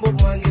obugambo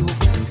bwange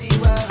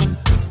obusiba.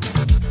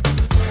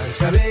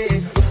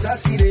 Kansabe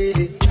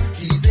usasire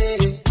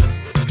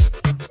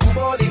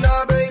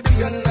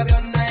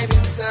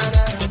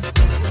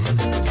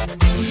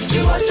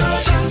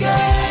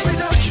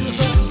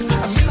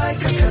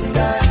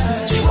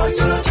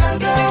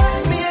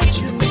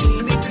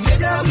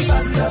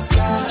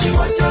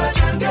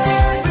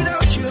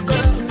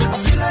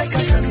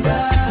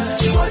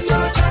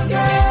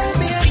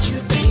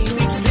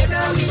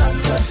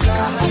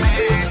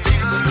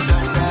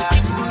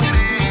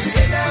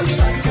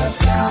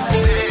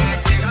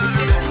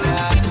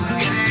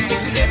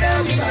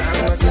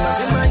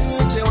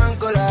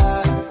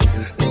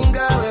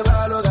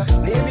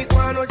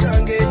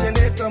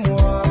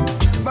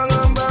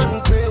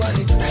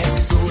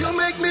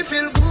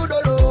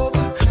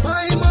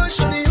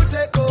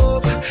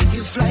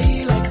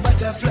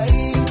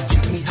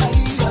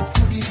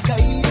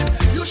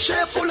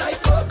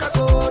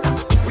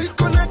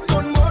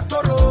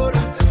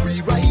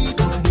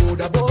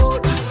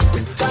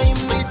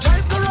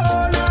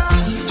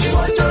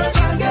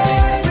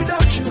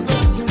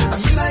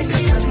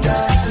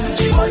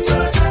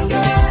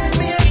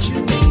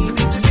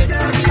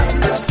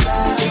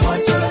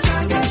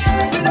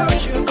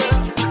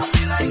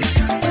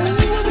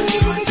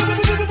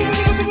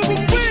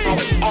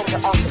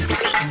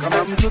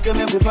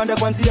Amanda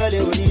kwanzia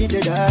leo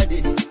niite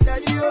daddy.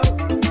 Daddy yo.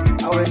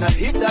 And when I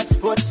hit that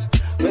spot,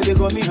 baby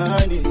call me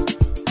honey.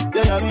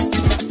 You know me?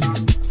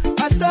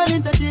 Asali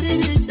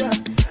nitatiridisha,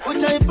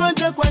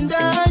 utaipata kwa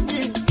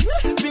ndani.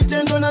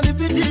 Vitendo na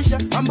vipitisha,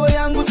 mambo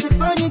yangu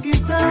sifanyi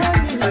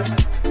gizani.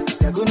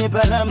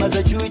 Sakunipa alama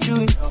za chui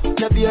chui,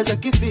 tabia za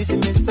kifisi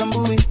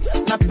mistambui.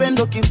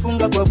 Napendo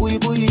kifunga kwa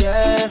buibui,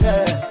 yeah.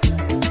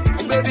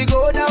 Baby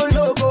go down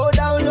low, go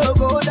down low,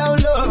 go down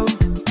low.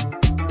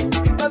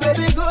 My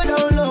baby go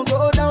down low,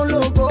 go down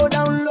low, go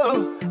down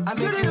low. I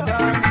make you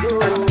dance,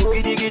 oh.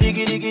 Giddy giddy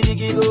giddy giddy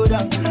giddy go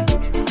down.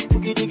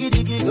 Giddy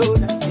giddy giddy go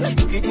down.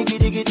 Giddy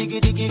giddy giddy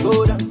giddy giddy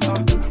go down.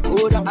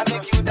 Go down. I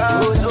make you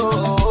dance,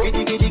 oh.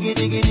 Giddy giddy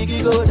giddy giddy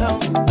giddy go down.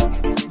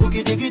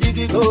 Giddy giddy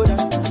giddy go down.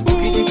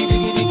 Giddy giddy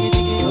giddy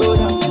giddy go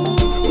down.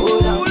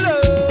 Go down.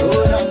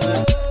 Go down.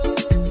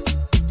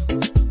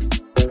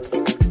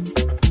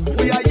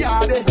 We are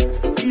yarded,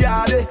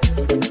 yarded.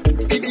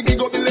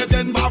 Big up the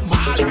legend Bob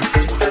Marley.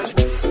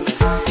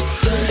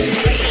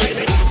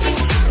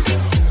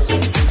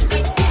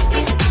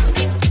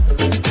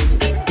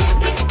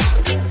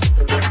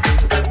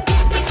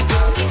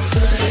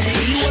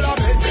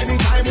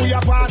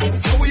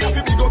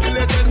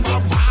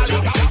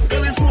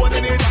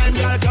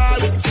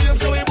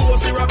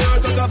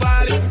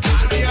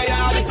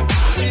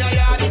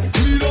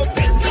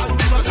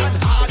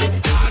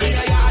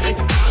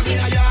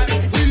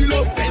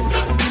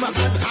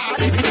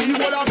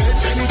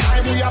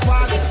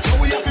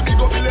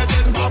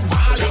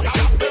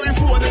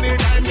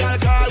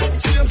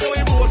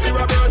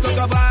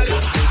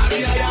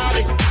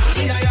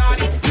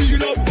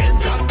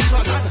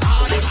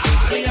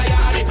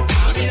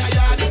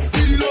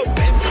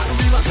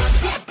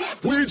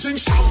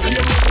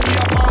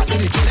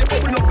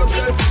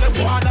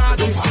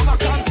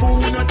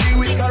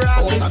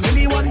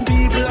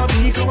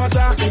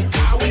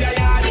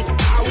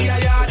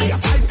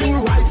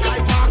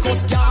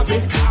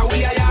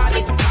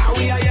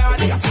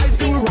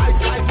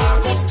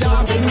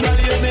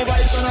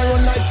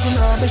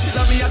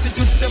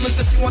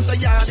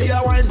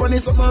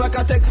 Something like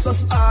a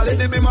Texas all. Let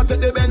the beamer take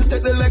the Benz,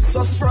 take the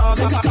Lexus from.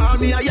 Call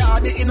me a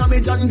yardie in a me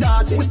John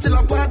Darty. We still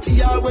a party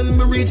y'all when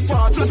we reach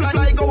 40.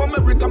 Fly go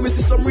America, me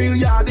see some real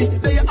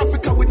yardie. They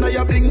Africa with now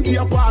your blingy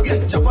a party.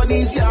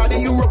 Japanese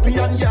yardie,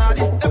 European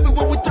yardie.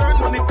 Everywhere we turn,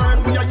 money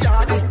earn, we a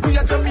yardie. We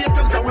are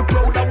Jamaicans and we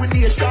proud of we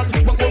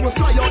nation. But when we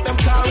fly out them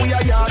car, we a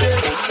yardie.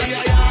 We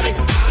a yardie,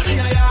 we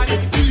a yardie.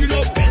 We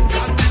love Benz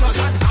and Beamers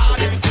and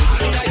Hardy.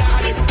 We a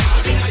yardie,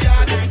 we a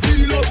yardie.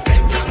 We love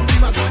Benz and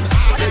Beamers and Hardy.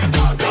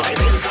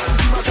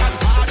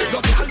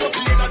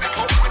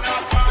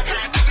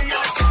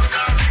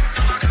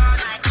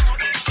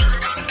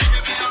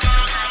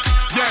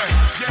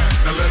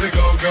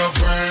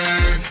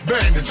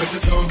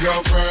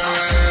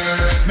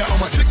 Girlfriend. Now all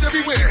my chicks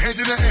everywhere, hands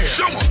in the air.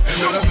 Show 'em. And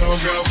show 'em. No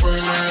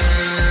girlfriend.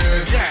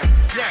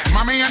 Yeah.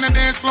 Mommy on the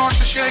dance floor,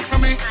 she shake for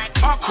me.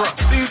 Okra,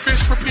 steamed fish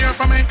prepare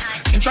for me.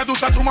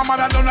 Introduce her to my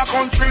mother down the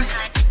country.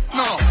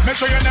 No, make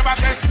sure you never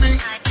test me.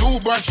 Two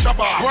brush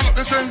chopper, roll up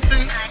the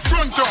sensei.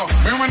 Front door,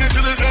 me run it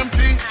till it's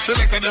empty.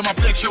 Selected them a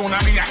play tune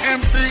and me a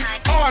MC.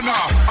 Oh no,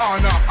 oh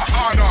no,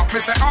 oh no. Me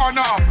say oh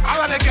no.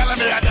 All of the girls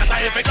in me are just a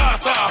if it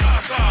goes up.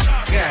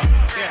 Yeah.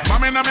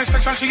 Mommy in my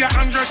section, she got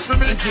undressed for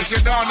me. In case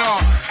you don't know,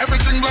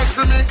 everything blessed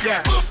for me.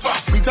 Yeah.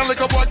 We tell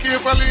like a boy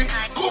carefully.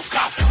 Goof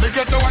cough. They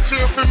get to watch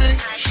here for me.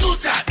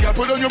 Shoot that. Yeah,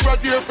 put on your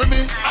breath here for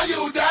me. Are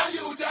you that?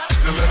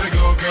 Now let it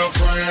go,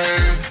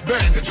 girlfriend.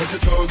 Bang the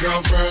toe,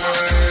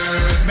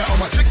 girlfriend. Now all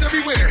my chicks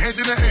everywhere, hands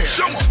in the air.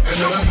 Show 'em. And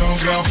show 'em no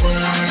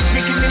girlfriend.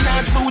 Nicki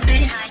Minaj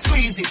booty,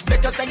 squeeze it.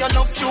 Better say you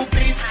love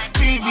stupid.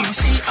 Baby,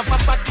 she have a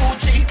fat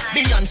Gucci.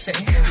 Beyonce,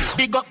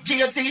 big up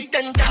Jay-Z.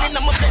 10 gal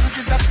in my Benz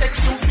is a sex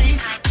UV.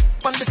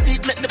 On the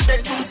seat, make the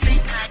bedroom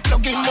sleep.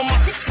 Plug in my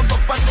matic, fuck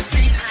up on the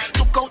street.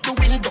 Look out the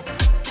window.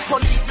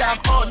 Police have,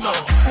 oh no.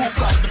 Who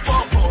got the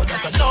purple?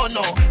 Like a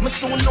no. Me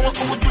soon know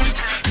who do it.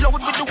 Load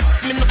with the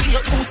whip, me no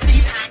care who see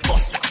it.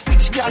 Bust that,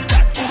 which girl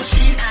that who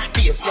she?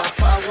 Babes, you're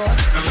forward.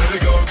 Now let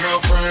it go,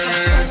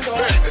 girlfriend.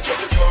 Bang the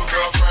toe,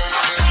 girlfriend.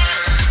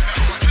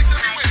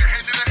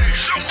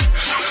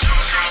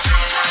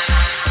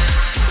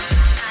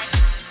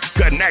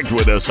 Connect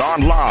with us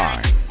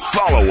online.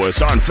 Follow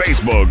us on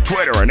Facebook,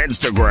 Twitter, and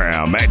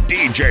Instagram at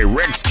DJ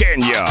Rex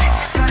Kenya.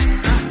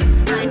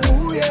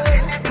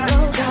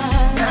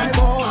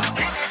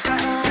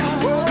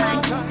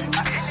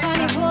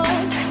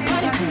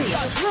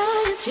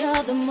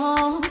 You're the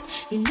most,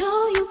 you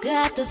know you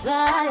got the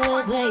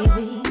fire,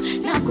 baby.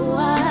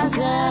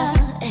 Nakuwaza,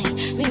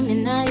 hey, mimi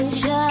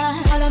naisha.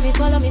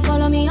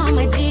 Follow me on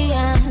my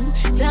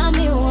DM. Tell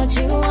me what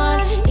you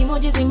want.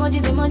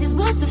 Emojis,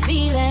 what's the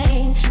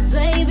feeling?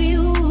 Baby,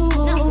 you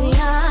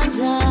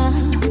nakuyaza.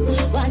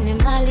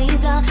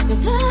 Wanemaliza,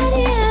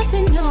 nobody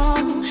ever know.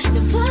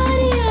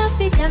 Nobody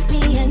ever got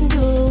me and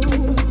you.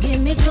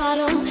 Give me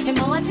twaro,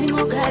 ema wati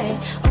mokai.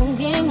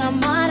 Ungenga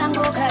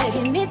marango kai.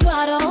 Give me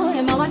twaro,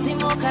 ema wati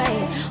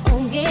mokai.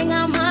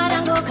 Ungenga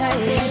marango kai.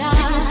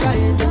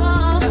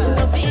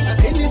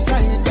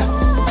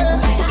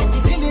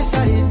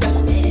 Inside,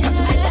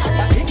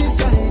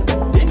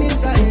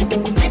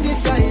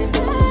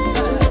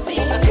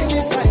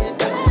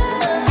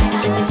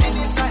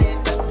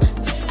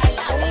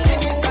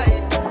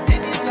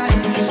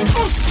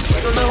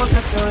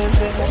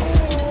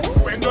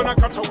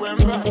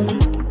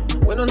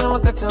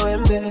 wakata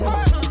wembe.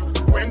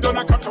 Wendo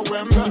na kata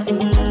wembe.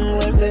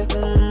 Wembe,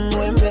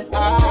 wembe.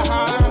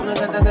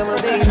 Unakata kama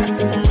baby.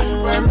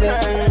 Wembe,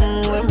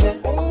 wembe.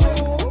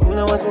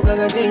 Unawasuka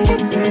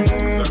gadini.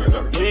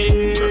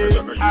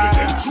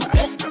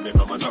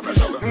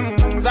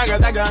 Zaga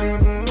zaga,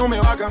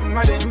 umewaka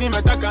madem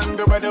nimetaka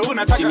ndo bado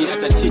unataka. Timmy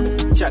at a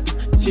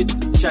chit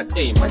chat,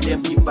 hey,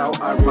 madam keep out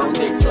around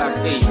the clock,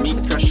 hey, me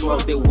crash while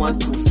they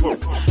want to fuck.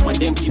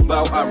 Madam keep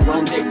out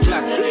around the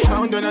clock.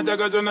 How do I take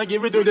it, I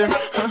give it to them.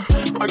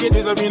 I get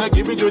this, I mean I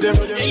give it to them.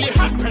 It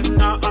happened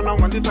now and I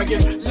want it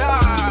again.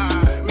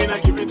 Lie, mean I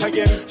give it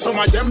again. So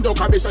my damn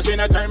dog be such in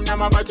a time now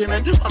my body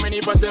man. How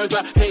many parcels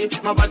are, hey,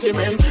 my body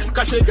man.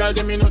 Cause a girl,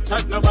 they me not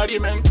touch nobody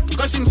man.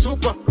 Cause him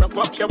super, wrap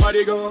up your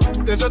body go.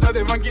 They said that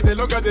the monkey, they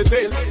look at the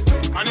tail.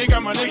 My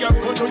nigga,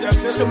 go to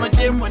yourself. So my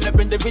damn when I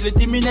bend the village,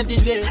 give me a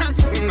delay.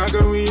 I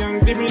go young,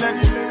 give me a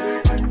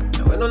delay.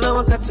 When on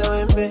our kata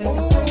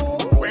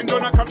wembe. When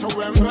don't I cut a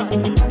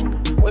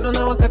wembe? When on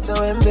our kata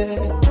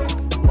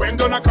wembe. When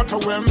don't I cut a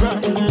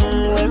wembe?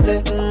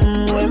 Wembe,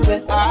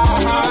 wembe.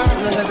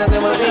 Unakata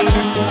kama baby.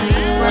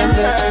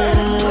 Wembe,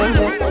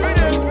 wembe.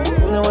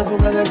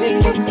 Unawasuka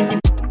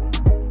gadini.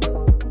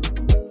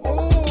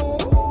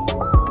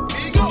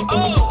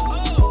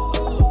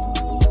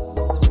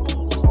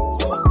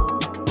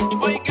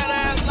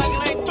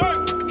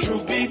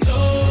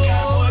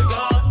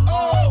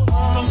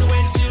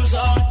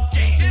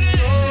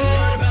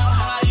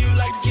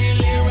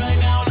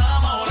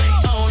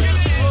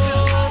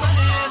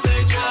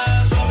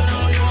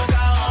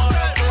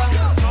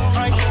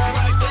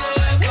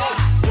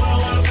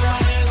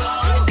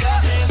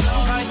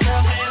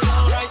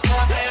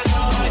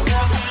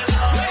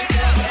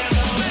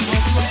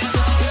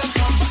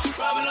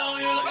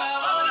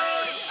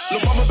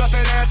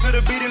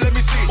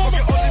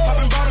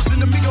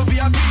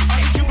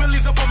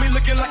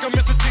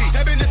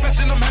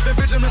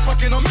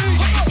 On me.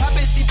 Pop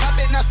it, she pop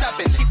it, not stop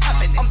it. She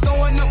poppin'. I'm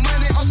throwing up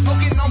money, I'm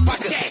smoking on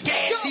pockets.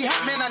 She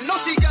hot, man, I know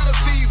she got a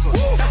fever.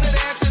 That's it,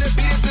 add to the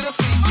beat, to the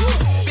speed.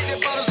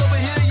 50 bottles over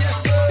here,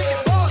 yes sir.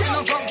 And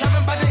I'm drunk,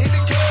 driving by to hit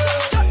the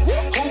curb.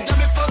 Who got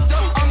me fucked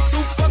up? I'm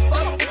too fucked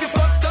up. If you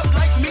fucked up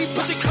like me,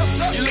 put your cups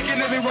up. You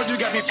looking at me wrong, you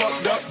got me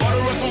fucked up. Bought a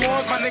Russell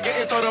Wars, my nigga,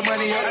 and throw the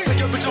money up. Take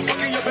your bitch, I'm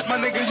fucking your bitch,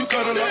 my nigga, you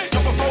cuddle up.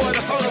 Jump up forward,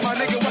 I soda, my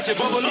nigga, watch it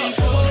bubble up.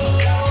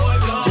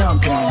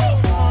 Jump on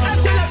it.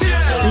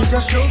 It's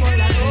a show.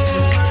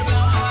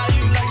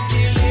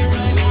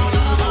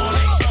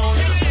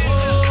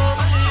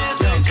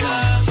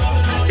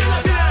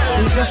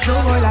 It's a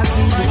show boy like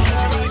DJ.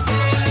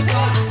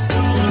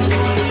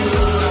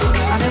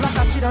 I never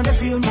catch it on the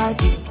field, my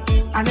beat.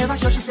 I never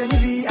show she send me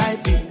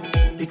VIP.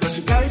 Because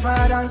she carry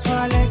fire dance for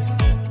her legs.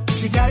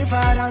 She carry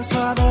fire dance for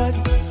her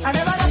body. I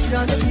never catch it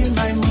on the field,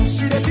 my move.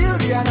 She the feel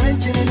the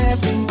anointing in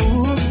every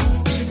move.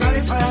 She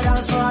carry fire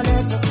dance for her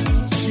legs.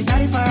 She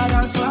carry fire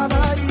dance for her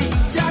body.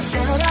 That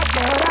girl, that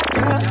girl, that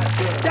girl.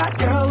 That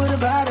girl with the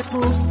baddest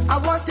moves. I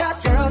want that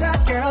girl,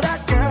 that girl,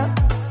 that girl.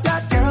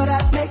 That girl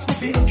that makes me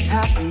feel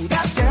happy.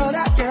 That girl,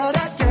 that girl,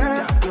 that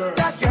girl.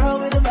 That girl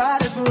with the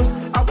baddest moves.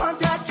 I want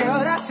that girl,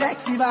 that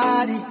sexy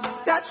body.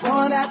 That's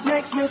one that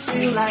makes me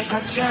feel like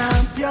a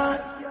champion.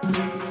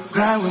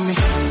 Grind with me.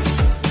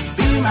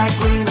 Be my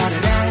queen of the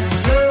dance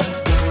floor.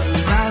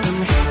 Grind with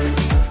me.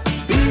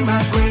 Be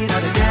my queen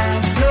of the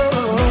dance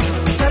floor.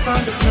 Step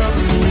on the floor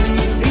with me.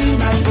 Be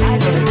my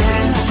queen of the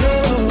dance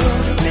floor.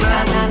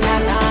 Grind with me.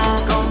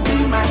 Come be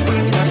my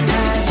queen of the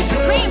dance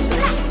floor.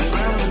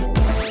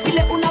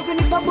 Ile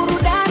unavyonipa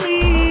burudani.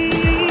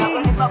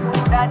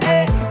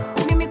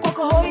 Mimi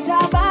kwako hoi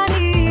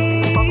tabani.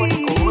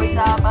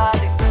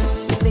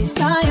 This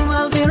time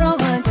I'll be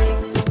romantic.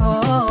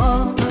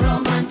 Oh,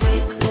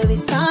 romantic.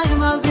 This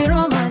time I'll be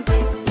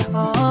romantic.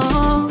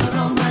 Oh,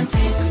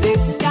 romantic.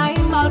 This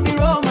time I'll be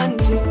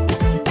romantic.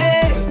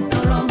 Hey,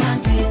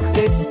 romantic.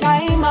 This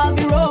time I'll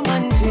be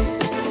romantic.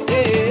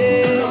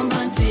 Hey,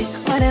 romantic.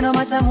 Maneno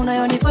matamu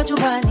unayonipa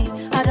chumbani,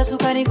 hata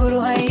sukari guru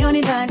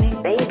haioni ndani.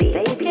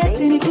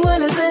 Keti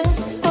nikueleze,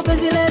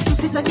 mapenzi letu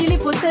sitaki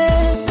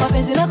lipotee.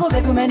 Mapenzi lako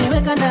baby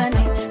umeniweka ndani,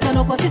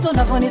 tano kwa sita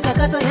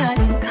unavonisakata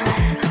yani.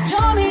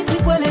 Johnny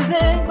nikueleze,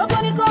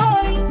 wako niko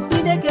hoi,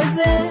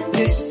 nidekeze.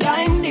 This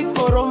time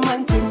niko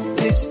romantic.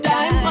 This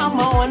time I'm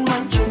a one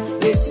man show.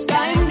 This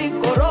time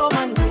niko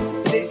romantic.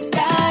 This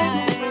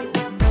time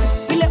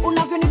ile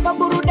unavyonipa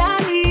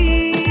burudani.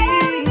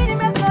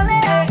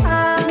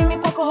 Mimi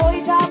kwako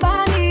hoi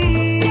tabani.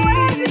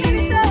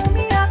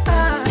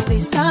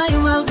 This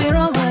time I'll be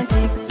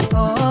romantic.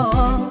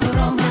 Oh,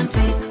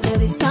 romantic.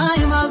 This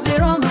time I'll be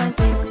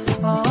romantic.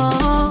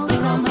 Oh,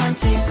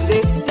 romantic.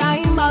 This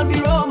time I'll be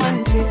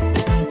romantic.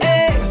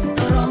 Hey,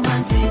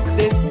 romantic.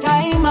 This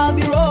time I'll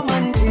be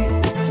romantic.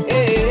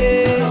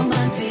 Hey,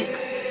 romantic.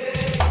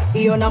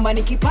 Hiyo namba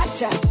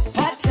nikipata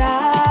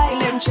pata,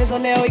 ile mchezo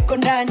leo iko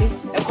ndani.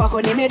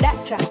 Kwako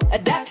nimedata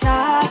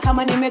data,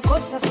 kama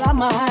nimekosa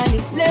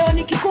samahani. Leo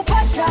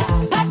nikikupata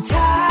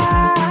pata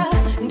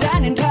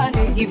ndani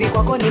ndani, hivi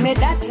kwako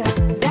nimedata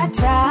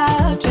data,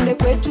 twende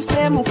kwetu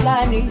sehemu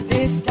fulani.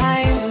 This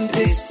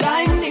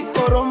time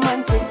niko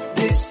romantic.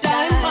 This time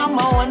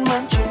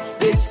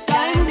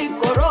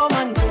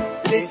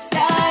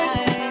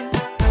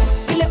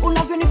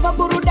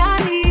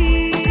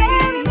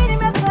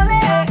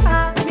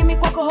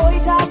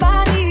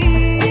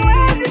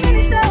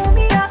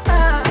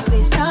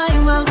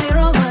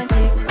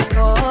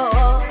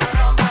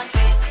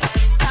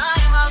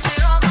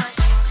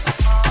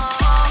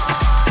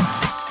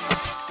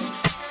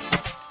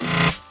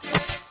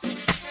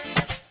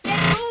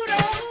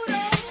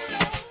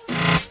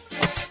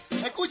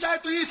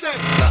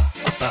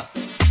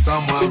tá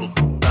maluco,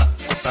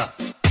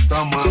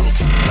 tá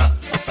maluco,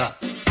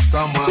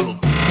 tá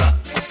maluco,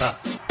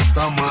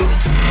 tá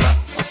maluco,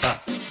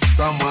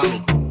 tá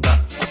maluco,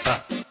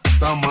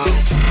 tá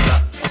maluco,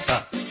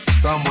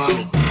 tá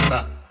maluco,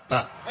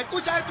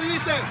 Escucha esto y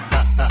dice.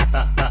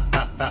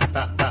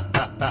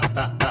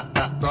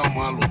 tá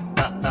maluco.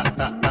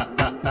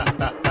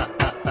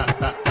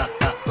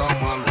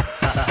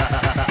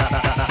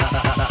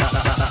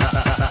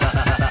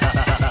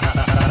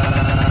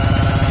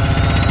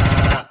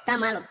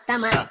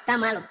 Está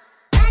malo.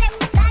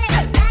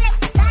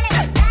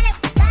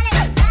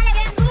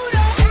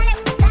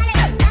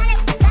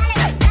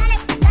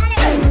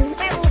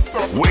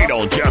 We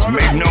don't just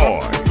make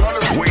noise.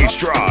 We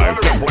strive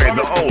to play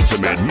the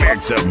ultimate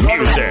mix of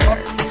music.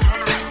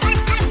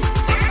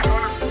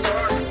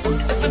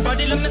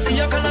 Everybody, let me see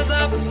your colors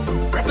up.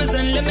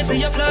 Represent, let me see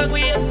your flag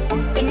wave.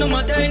 In no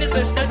matter in it's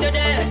best that you're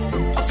there.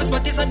 Office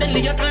party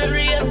suddenly you can't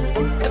read.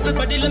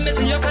 Everybody, let me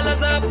see your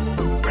colors up.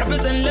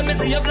 Represent, let me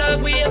see your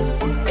flag wave.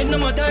 In no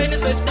matter in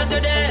it's best that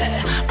you're there.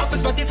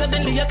 Office party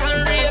suddenly you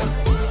can't read.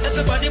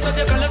 Everybody with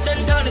your colors,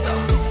 then turn it up.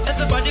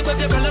 Everybody with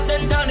your colors,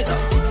 then turn it up.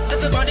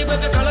 Everybody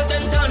with your colors,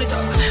 then turn it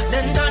up.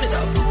 Then turn it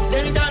up.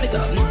 Then turn it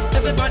up.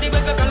 Everybody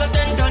with your colors,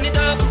 then turn it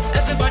up.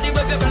 Everybody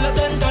with your colors,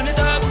 then turn it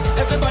up.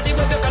 Everybody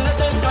with your colors,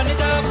 then turn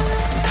it up.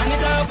 Turn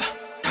it up.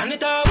 Turn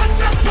it up.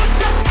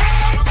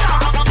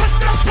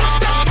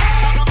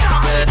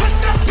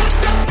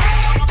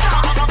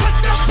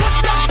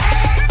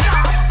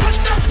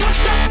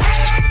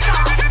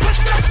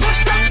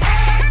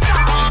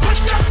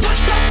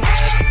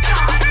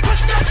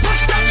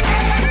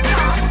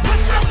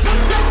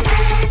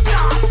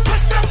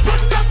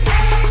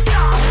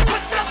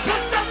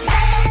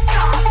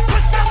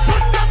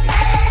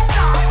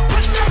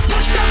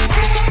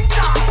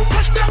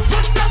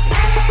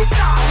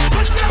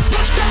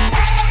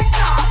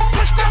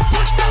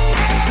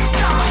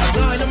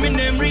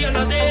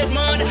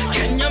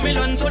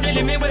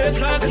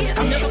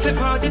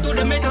 Party to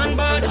the metan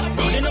bad.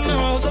 Rolling in my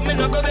house, up me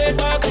not go bed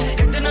back.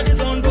 Getting out the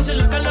zone, pussy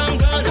like a long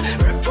gun.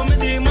 Rep for me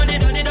team, and the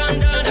daddy done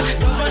done.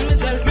 Govern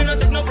myself, me not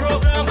take no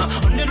program.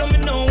 Only let me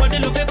know what they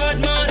love a bad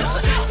man.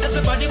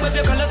 Everybody with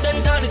your colors,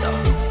 then turn it up.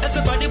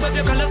 Everybody with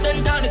your colors,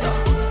 then turn it up.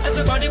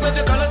 Everybody with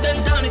your colors,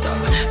 then turn it up.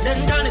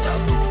 Then turn it up.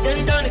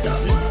 Then turn it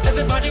up.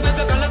 Everybody with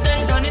your colors,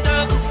 then turn it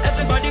up.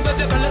 Everybody with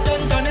your colors,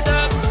 then turn it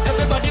up.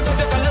 Everybody with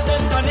your colors,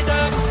 then turn it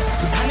up.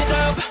 Turn it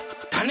up.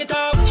 Turn it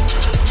up.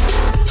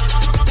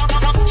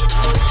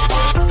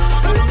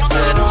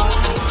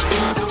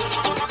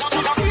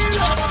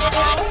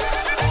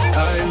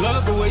 I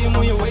love the way you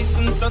move your waist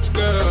and such,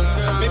 girl.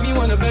 Make me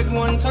wanna beg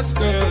one touch,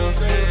 girl.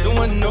 Don't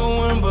want no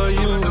one but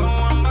you.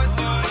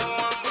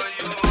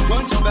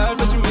 Want you bad,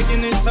 but you're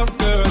making it tough,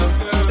 girl.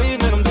 Saying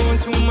that I'm doing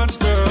too much,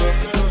 girl.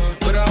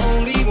 But I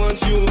only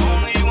want you.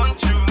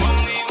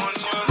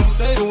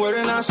 Say the word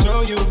and I'll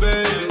show you,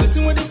 babe.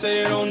 Listen what they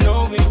say, they don't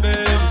know me,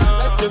 babe.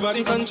 Let your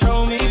body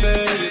control me,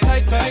 babe.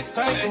 Tight, tight,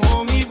 tight, and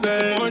hold me,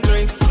 babe. More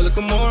drinks, a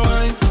little more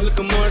wine, a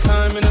little more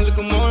time, and a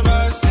little more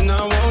vibes. And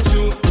I want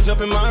you to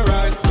jump in my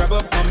ride. Grab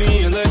up on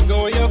me and let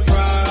go of your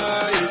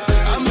pride.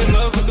 I'm in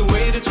love with the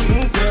way that you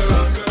move,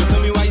 girl. But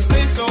tell me why you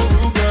stay so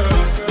rude, girl.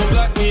 Don't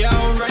block me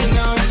out right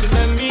now. You should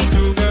let me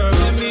through, girl.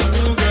 Let me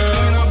through, girl.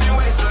 Wind up your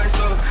waist like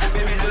so.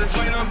 Baby, just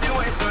wind up your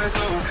waist like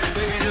so.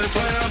 Baby, just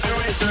wind up your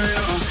waist like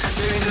so.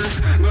 Baby, just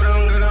go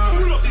down, go down.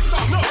 Pull up this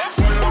song, no.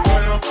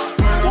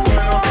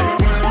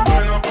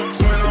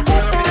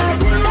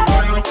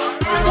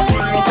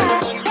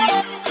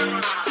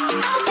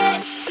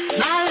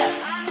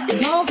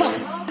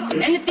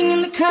 Anything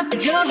in the cup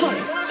that you're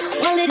holding,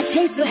 one little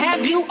taste will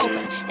have you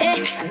open.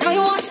 I know you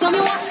want some,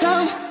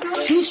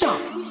 too strong,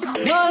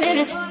 no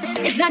limits.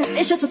 It's not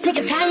official, so take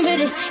your time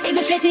with it. It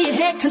goes straight to your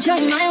head, control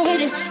your mind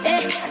with it.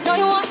 I know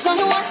you want some.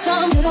 You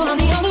know I'm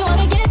the only one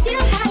that gets you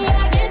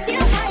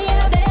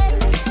higher, babe.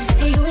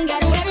 And you ain't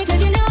gotta worry,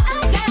 'cause you know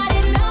I got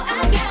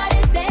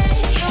it,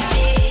 babe.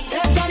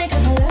 Stuck on it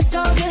 'cause my love's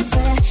so good, so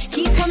I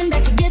keep coming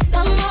back to get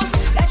some more.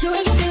 Got you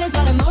in your feelings,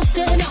 all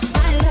emotional.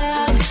 My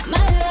love.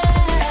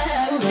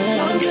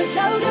 So good,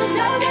 so good,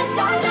 so good,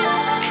 so good.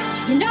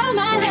 You know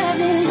my love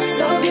is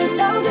so good,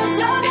 so good,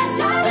 so good,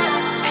 so good.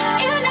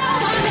 You know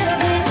my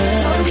love is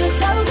so good,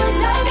 so good,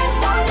 so good,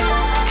 so good.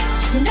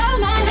 You know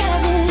my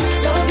love is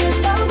so good,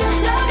 so good,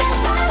 so good,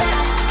 so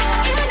good.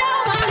 You know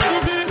my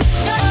love is.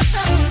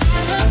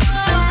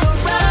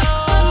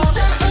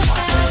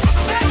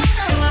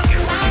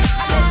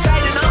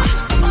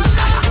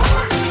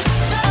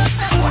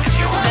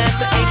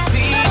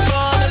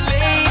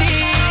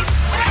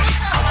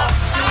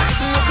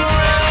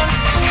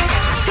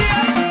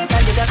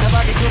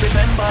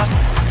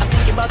 I'm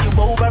thinking about you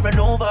over and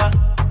over.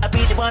 I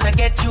really wanna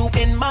get you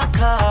in my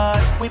car.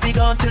 We be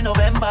gone till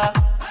November.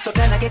 So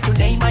can I get your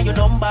name and your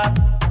number?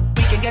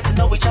 We can get to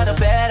know each other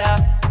better.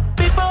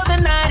 Before the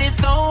night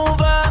is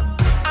over,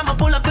 I'ma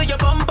pull up to your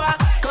bumper.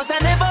 'Cause I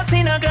never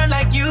seen a girl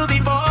like you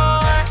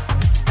before.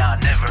 Nah,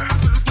 never.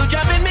 You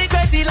driving me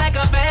crazy like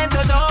a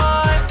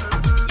Ventador.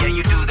 Yeah,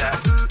 you do that.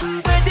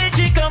 Where did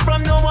she come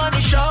from? No one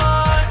is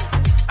sure.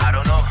 I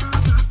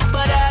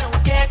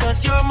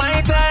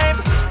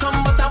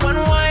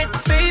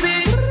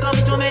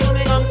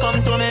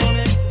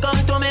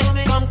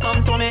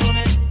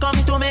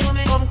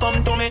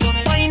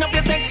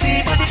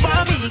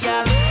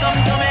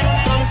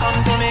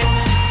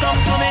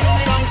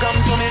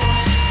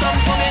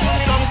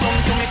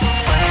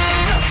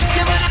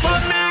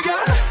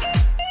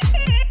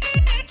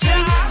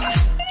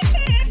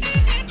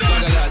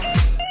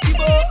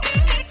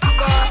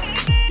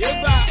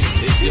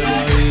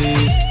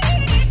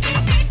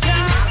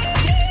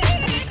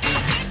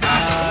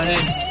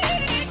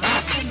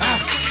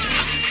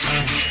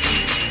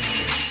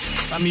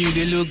I mean, you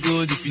they look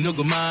good. If you no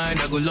go mind,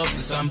 I go love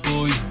to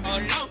sample you.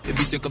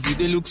 Baby, sick of you,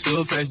 they look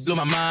so fresh. Blow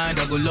my mind,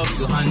 I go love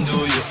to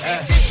handle you.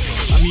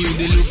 I mean, you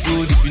they look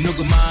good. If you no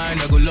go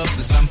mind, I go love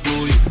to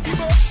sample you.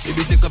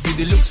 Baby, sick of you,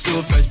 they look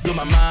so fresh. Blow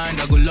my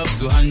mind, I go love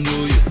to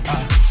handle you.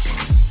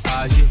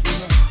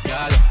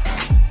 Yeah,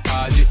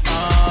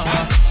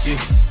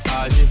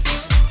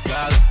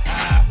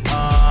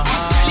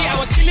 yeah, I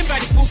was chilling by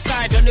the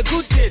poolside on a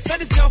good day. Saw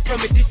this girl from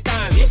a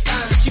distance.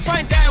 She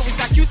find out with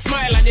a cute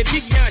smile and a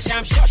big yash.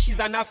 I'm sure she's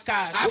an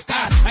Afghan.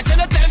 I said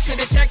no time to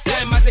the check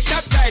time as a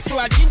sharp guy, so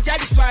I ginger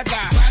the swagger.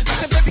 I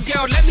said, baby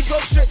girl, let me go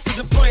straight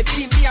to the point.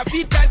 See me, I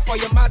feel bad for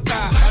your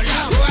matter.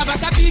 Oh, I'm a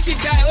big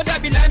guy, oh, that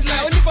be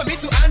landline. Only for me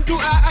to undo,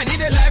 I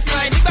need a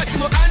lifeline. Need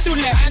to undo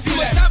left. To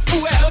a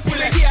sample, help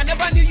me. I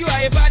never knew you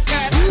are a bad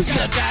guy. Who's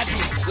your daddy?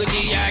 When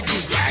you yagi,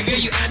 I girl,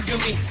 you undo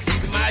me.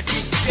 It's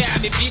magic. She say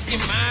I'm a big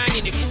man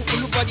in a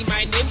cool body.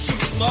 My name should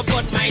be small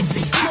but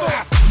mighty.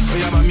 Oh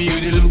yeah, mommy, you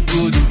they look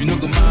good. If you no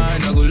go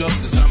mind, I go love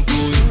to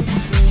sample you.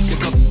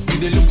 Take up, you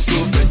they look so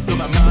fresh. Blow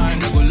my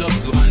mind, I go love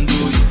to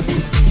handle you.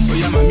 Oh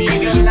yeah, mommy, you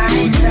they look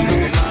good. If you no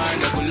go mind,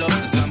 I go love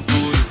to sample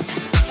you.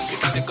 If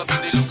you take up, you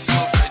they look so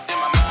fresh. In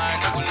my mind,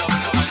 I go love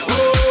to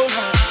handle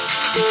you.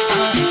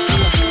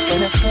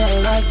 When I say I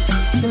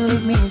like,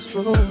 believe me it's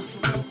true.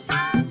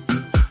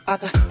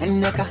 Aka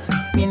eneka,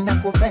 mina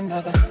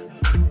kupendaga.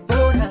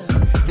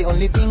 The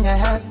only thing I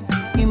have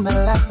in my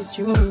life is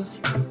you.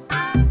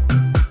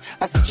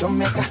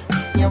 Asichomeka,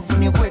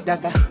 nyavuni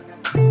kwedaga.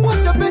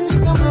 Wacha penzi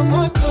kama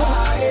moto.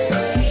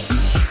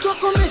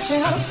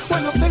 Chokomeshe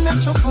wanapenda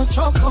choko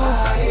choko.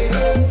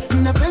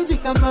 Na penzi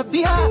kama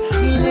bia,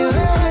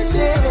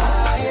 nileweshe.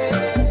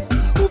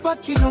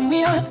 Ubaki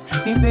lumia,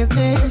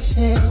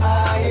 nibebeshe.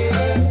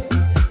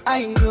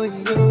 Ayo,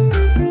 yo.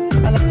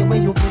 I like the way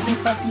you busy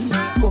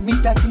body, go me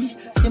daddy,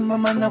 say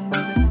mama na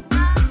mama.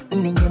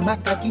 Ninge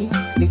makaki,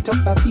 little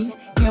papi,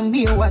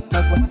 niambie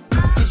watagwa.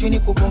 Sijui ni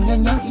kugonga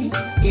nyangi,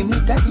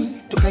 imitadi,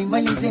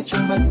 tukaimalize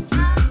chumbani.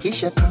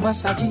 Kisha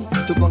tumasaji,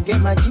 tugonge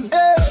maji.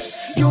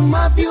 You're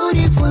my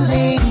beautiful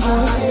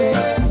angel,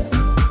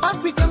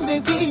 African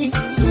baby,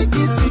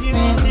 sweetie, sweet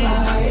baby.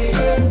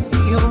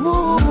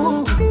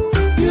 You,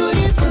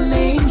 beautiful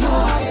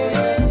angel,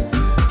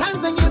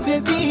 Tanzania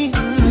baby,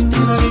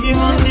 sweetie, sweet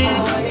baby.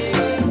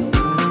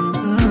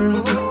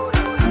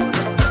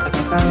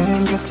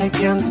 Akaenga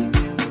type yangu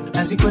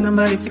Nazikuenda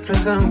mbali fikra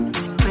zangu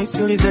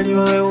Naisi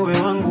ulizaliwa wewe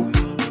wangu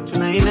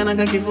Tunaenda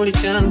na kivuli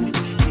changu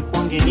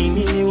Nikuonge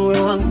nini ni uwe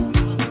wangu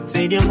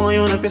Zaidi ya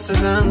moyo na pesa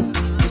zangu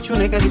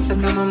Zichune kabisa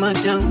kama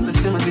machangu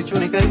Nasema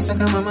zichune kabisa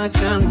kama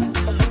machangu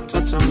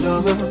Mtoto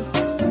mdogo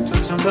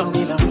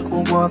bila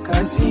mkubwa wa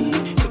kazi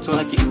Toto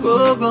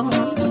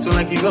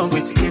la kigogo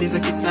itikiliza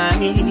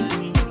kitani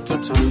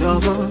Mtoto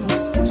mdogo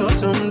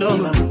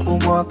bila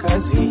mkubwa wa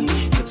kazi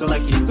Toto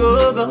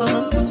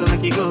la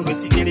kigogo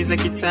itikiliza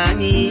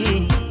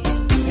kitani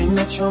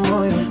Ninacho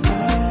moyo,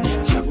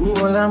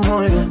 chaguo la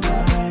moyo,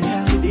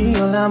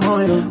 kidio la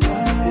moyo,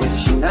 wezi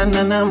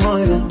shindana na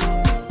moyo.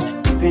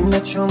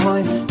 Ninacho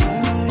moyo,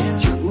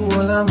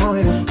 chaguo la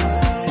moyo,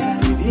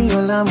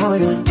 kidio la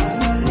moyo,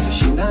 wezi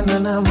shindana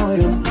na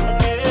moyo.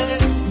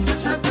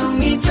 Nataka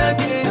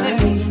unitake,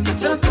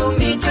 nataka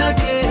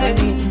unitake,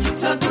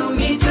 nataka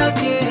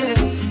unitake,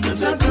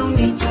 nataka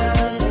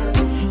unitake,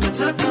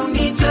 nataka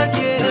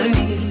unitake,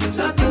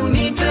 nataka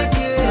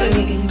unitake,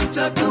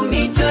 nataka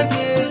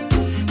unitake.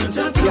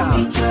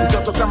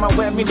 Mtoto kama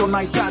wewe mimi ndo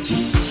nahitaji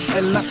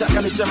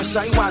nataka niseme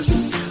saiwazi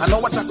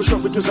wataka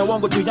vitu za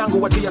uongo juu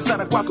yangu watia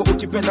sana kwako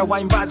ukipenda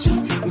waimbaji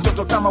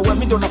mtoto kama wewe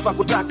mimi ndo nafaa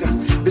kutaka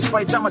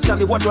despite kama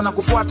chali watu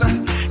wanakufuata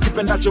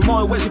kipendacho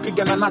moyo wezi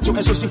pigana nacho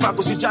eso sifa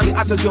kusijali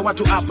hata jua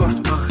watu hapa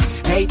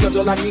hey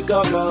toto la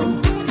kigogo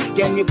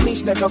can you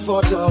please take a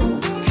photo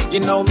you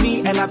know me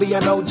and I be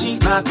an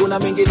OG na kuna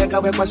mingine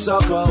kawekwa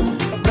soko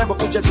Rembo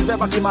kuja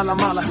chibeba kimala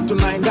mala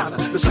tunaendana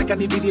lusaka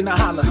nibidi na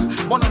hala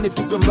mbona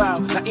nitupe mbao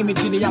na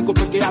imitini yako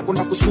peke yako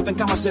na kusmuthen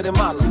kama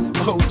seremala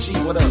oh gee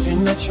what up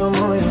Ninacho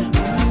moyo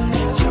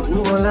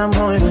chaguo la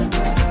moyo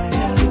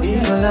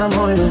kidio la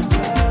moyo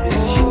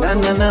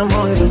shindana na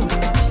moyo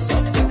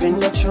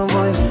Ninacho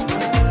moyo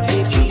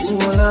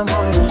chaguo la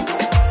moyo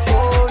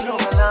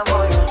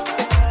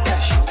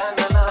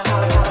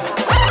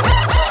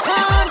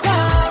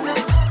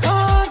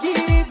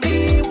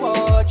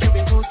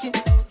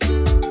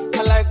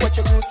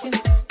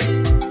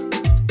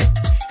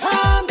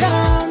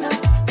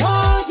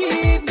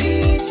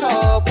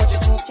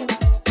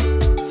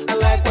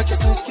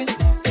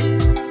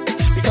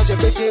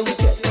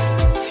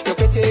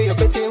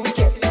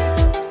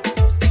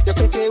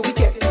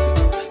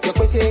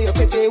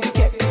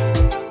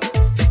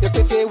You're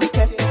pretty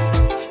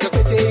wicked.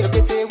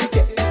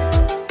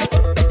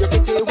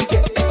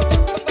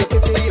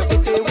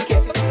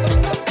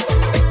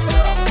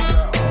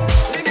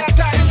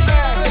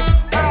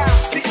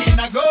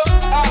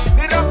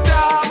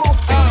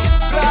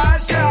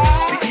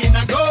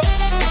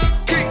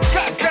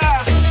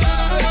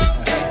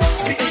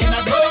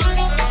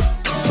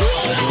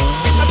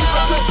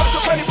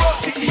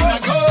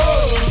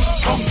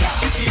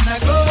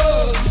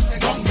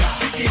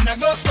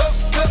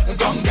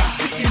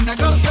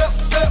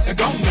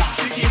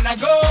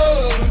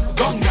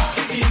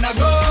 ina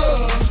go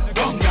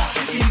gonga,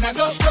 ina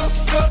go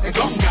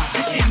gonga,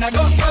 ina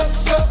go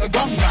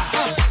gonga.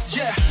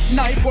 Yeah,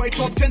 nai boy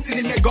top 10 si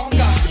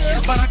nimegonga,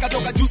 baraka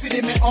toka juicy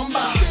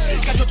nimeomba,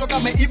 katoto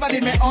kama iva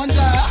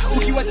nimeonja,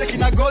 ukiwa cheki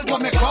na gold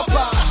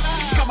wamekopa,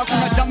 kama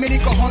kuna jami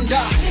niko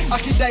Honda,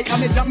 akidai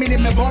amejami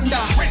nimebonda,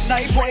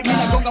 nai boy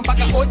mina gonga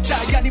mpaka ocha,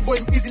 yani boy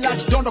easy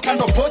large dondo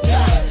kando pocha,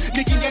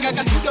 nikingenga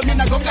ka studio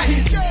mina gonga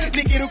hit,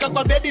 nikiruka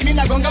kwa bedi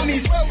mina gonga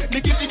miss,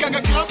 nikifika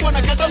ka club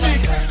wanakata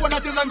mix,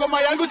 wanacheza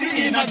ngoma yangu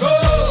si ina go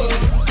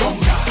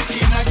gonga, si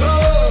ina go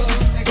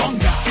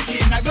gonga, si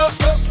ina go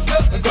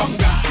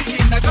gonga, si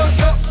ina go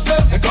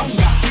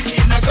gonga, si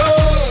ina go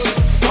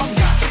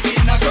gonga, si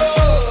ina go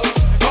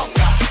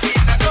gonga, si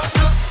ina go.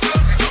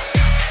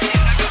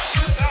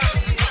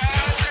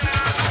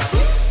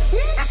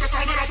 That's the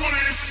sound of the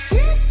police.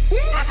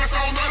 That's the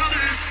sound of the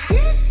beast.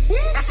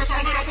 That's the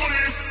sound of the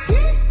police.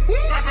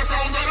 That's the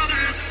sound of the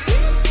beast.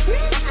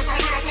 That's the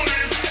sound of the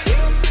police.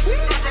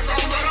 That's the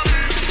sound of the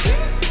beast.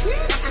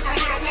 That's the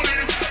sound of the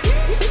police.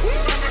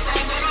 That's the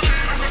sound of the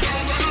beast. That's the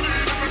sound of the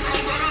beast. That's the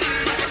sound of the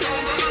beast. That's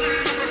the sound of the beast.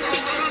 That's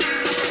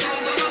the sound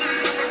of the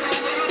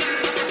beast. That's the sound of the beast. That's the sound of the beast. That's the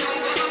sound of the beast. That's the sound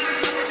of the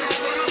beast.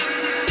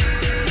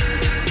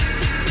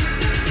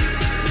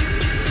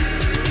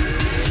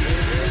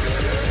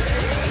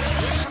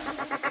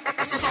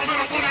 That's the sound of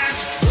the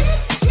police.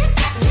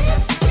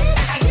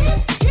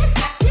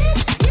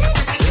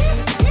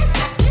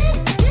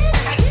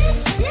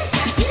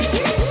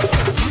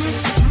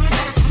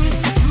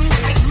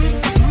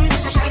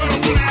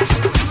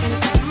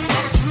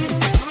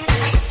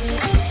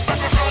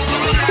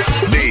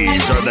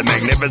 These are the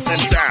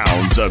magnificent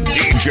sounds of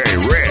DJ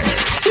Red.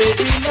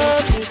 Baby,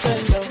 love me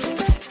tender,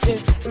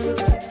 yeah.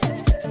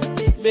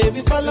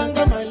 Baby,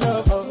 palanga my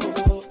love,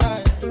 oh,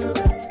 aye.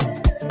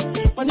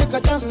 When you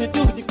can dance, you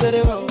do the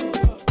very well,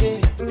 yeah.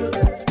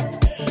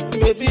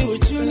 Baby,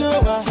 with you know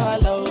I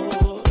holla,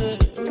 oh, yeah.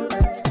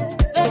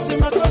 That's in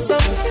my cosa,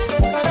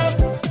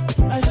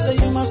 I say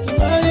you must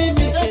marry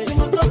me. That's in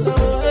my cosa,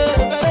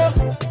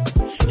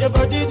 yeah, your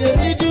body they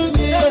redo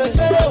me, yeah,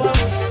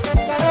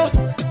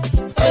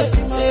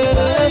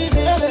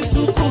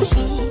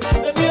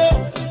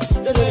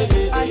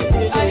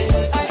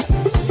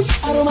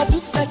 Aroma too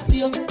sexy,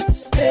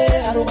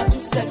 hey, aroma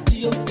too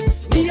sexy,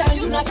 me and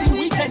you nothing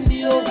weekend,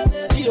 yo,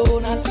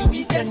 nothing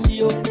weekend,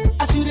 yo.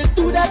 As you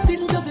do that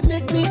thing, does it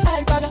make me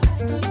high, bagger?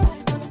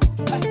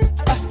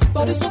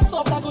 But it's so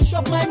soft, I go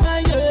shock my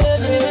mind, yeah.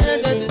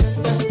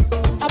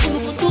 I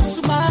put to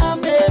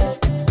sumame,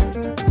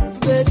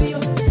 baby,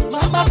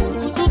 mama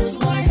put to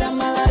sumaya,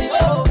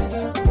 malayo,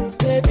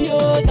 baby,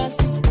 oh,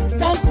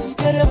 dancing,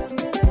 get up,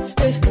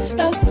 hey,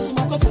 dancing,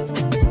 my cosa,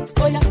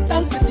 oh yeah,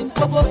 dancing in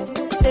cover.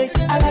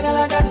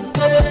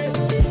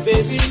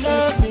 Baby,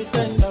 love me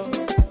tender,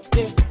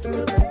 yeah.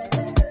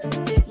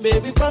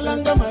 Baby,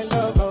 palanga my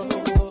love,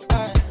 oh,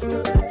 aye.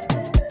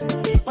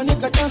 When you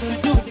can dance, you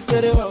do the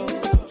very well,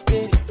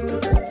 yeah.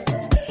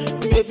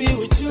 Baby,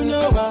 with you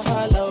know I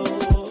holla,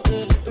 oh,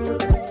 yeah.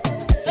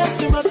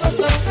 That's in my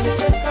casa,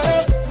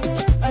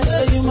 I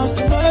say you must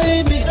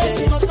marry me. That's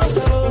in my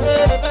casa, oh,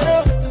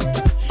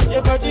 yeah,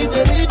 your body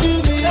they redo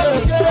me, yeah.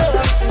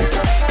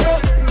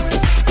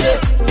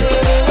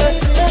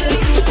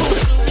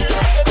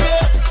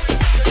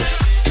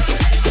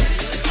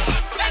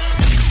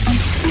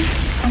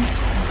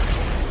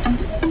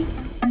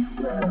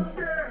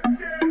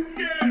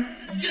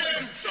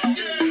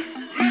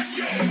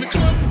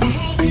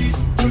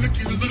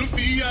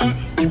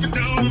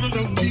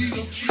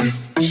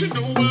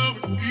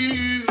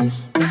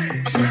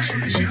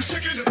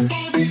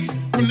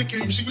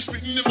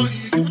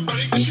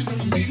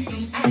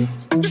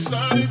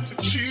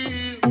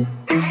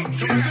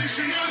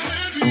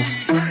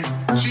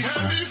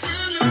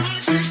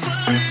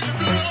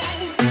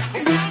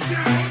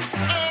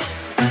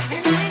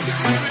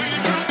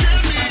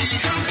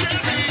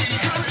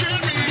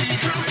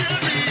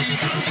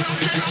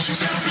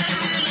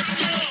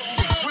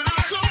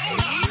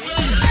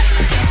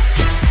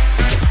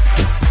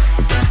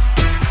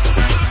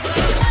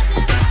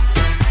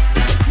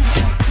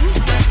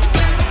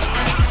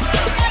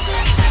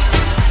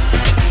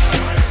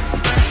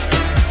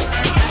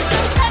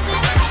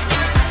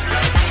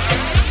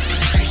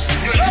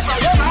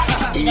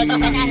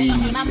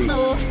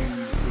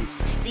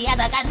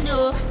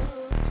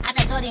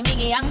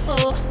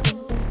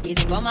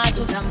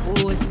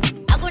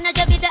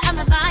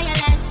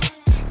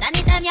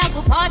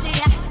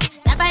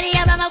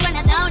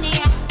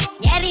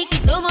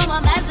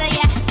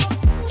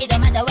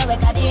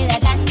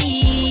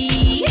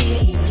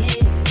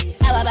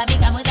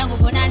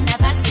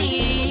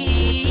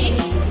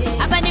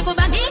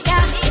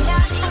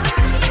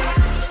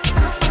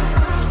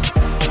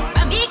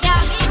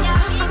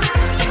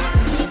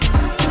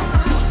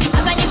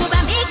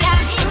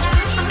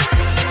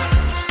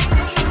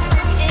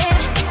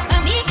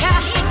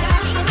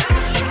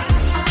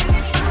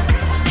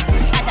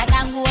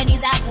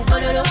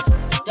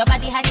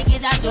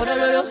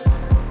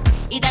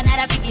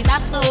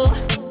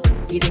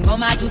 Hizi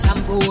ngoma tu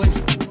sampuni,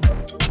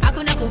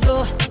 hakuna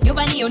kugo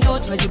nyumbani yono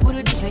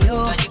twajiburudisha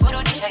yo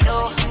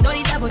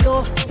stories za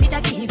bodo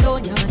sitaki hizo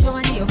nyama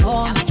choma ndiyo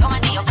form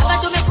hapa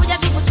tumekuja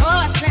tu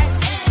kutoa stress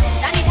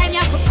tani time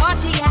ya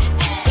kupotia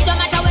ndio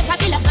mataweka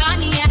bila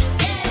kania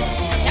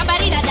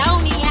jambarida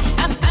down ya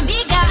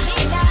ambiga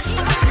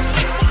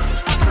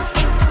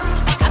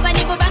hapa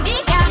niko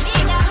bambika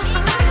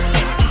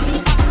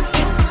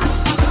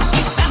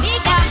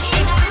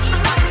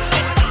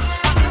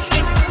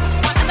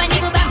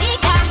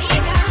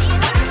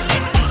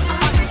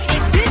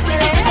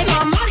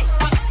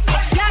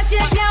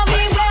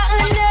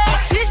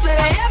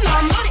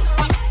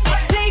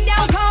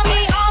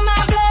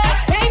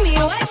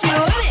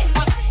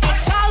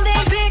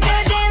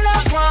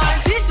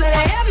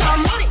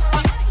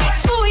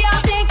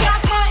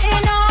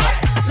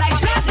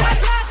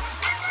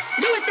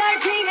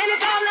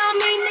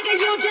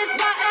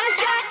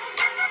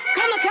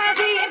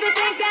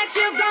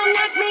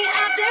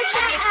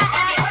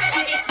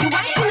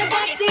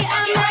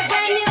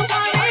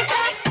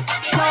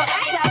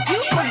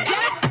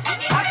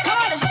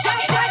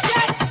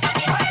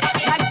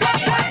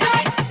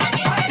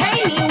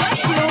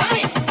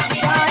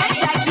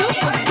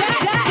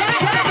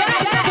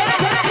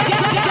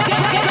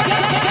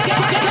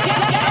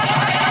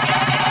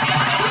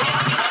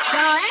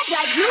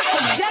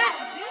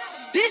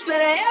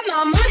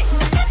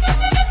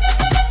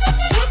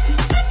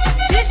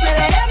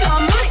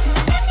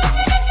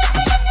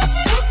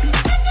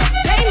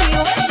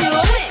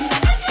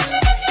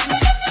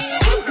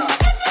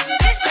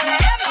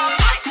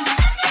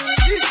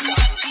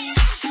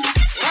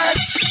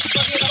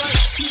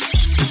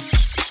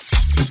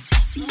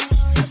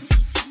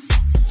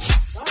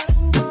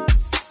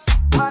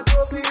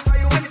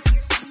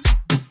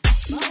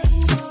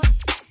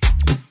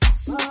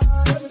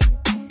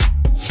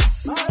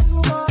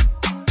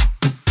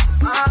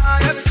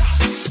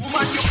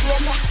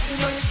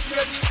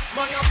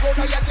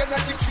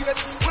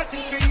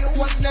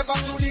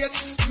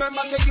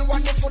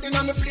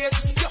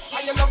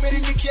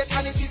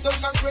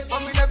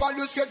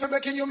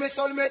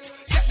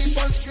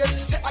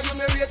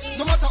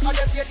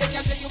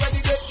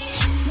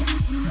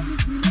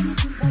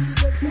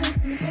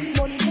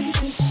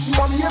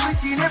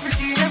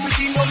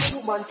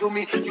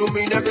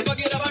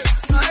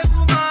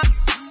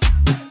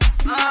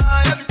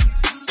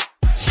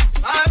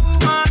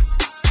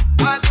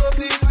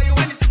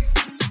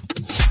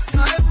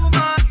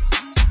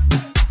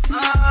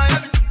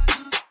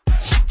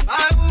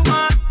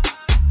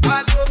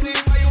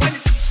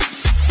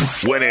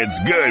When it's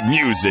good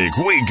music,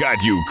 we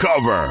got you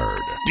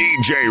covered.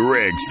 DJ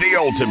Riggs, the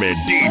ultimate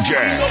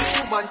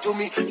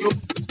DJ.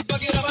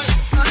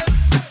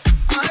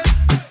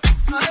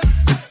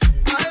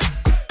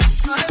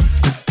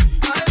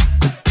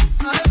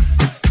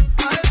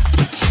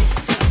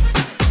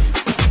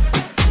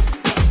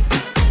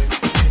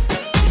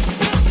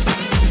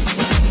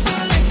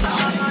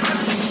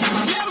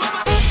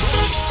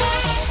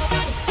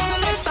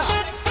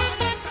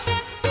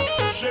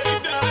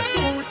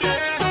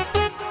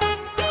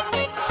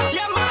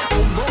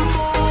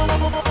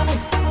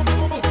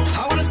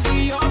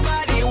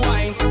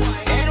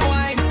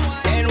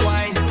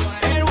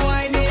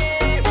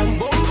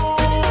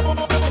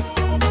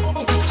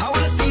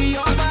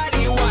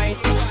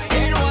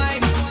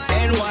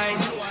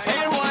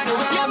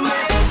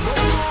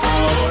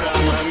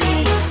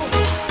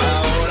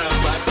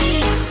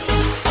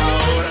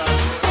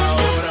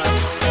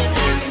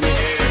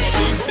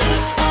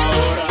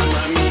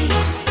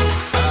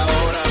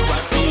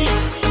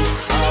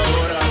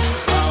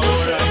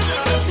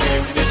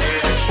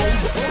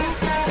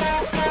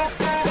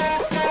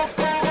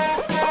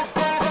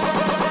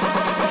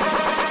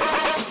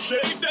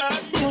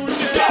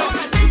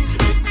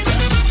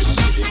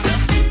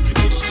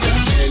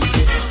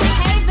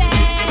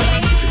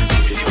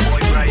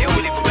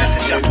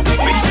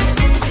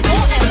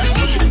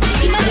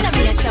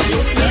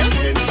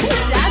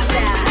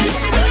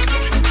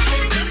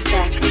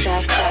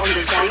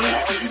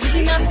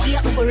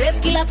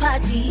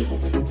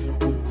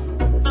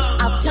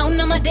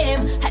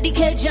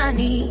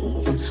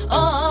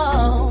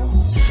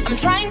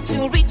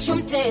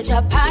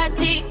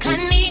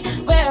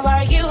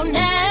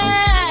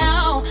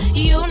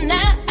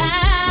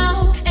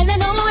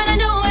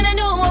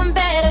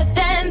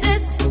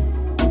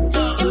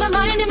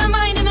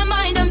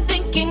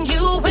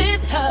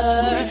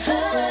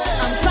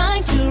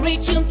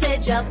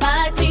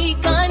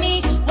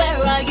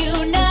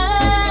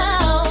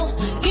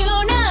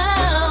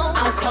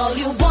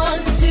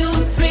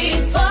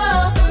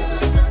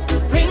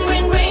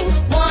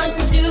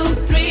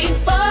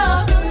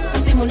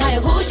 Simu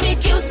nayo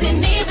hushiki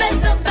usinipe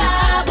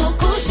sababu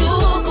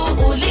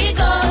kushuku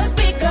uliko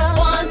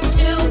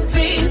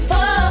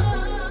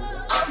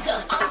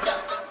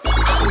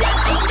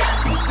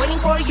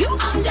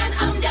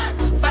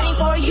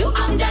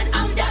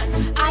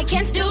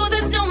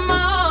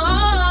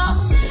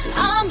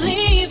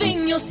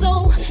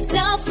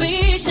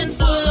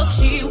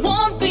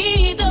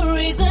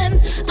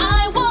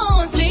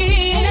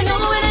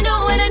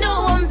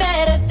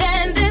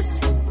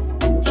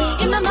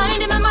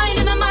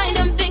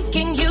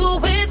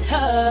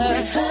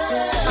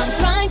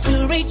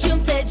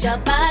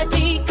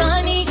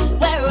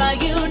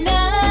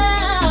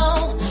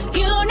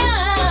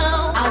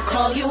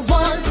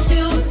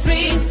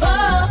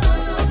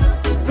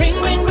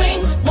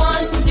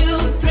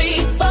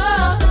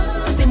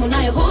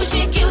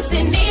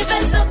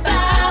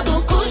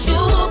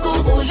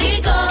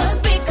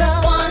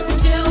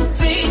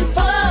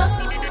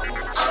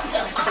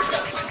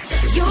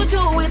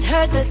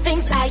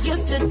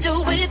used to do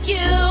with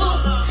you.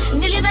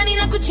 Nilidhani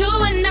na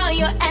kujua, now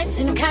you're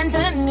acting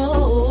kinda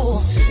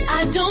new.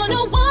 I don't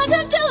know what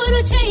to do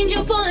to change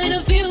your point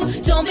of view.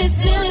 Don't be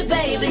silly,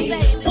 baby.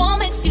 What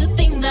makes you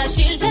think that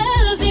she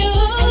loves you?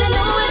 And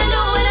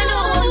I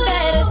know I'm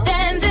better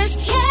than this,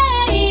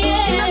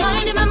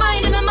 yeah. In my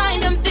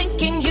mind, I'm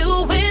thinking you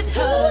with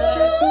her.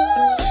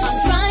 I'm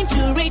trying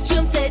to reach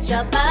you, Teja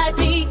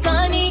Bati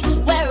Kani.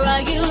 Where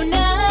are you now?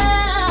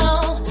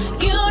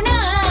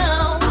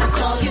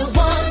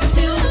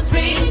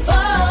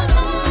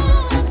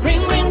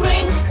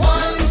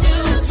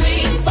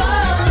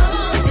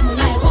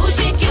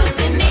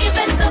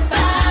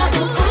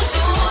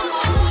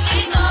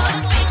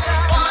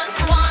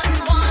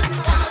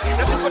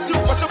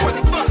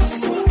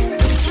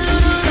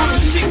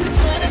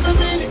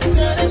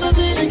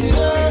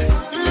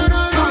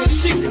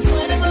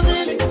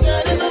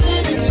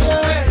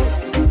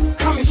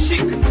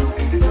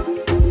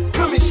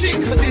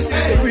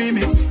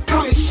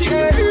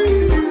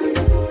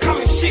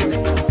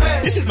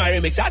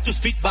 Remix, I had to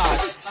speak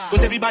bars,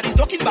 cause everybody's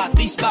talking about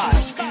these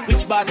bars.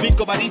 Which bars mean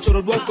go bari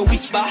choro dwoko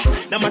which bar?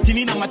 Na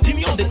matini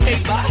on the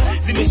table.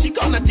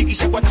 Zimeshika on a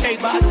tikisha kwa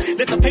table.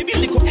 Let the baby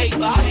liko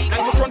A-bar. Na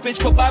go front page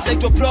kwa bars,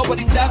 like your bro, what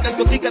it does. Na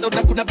go thika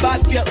na kuna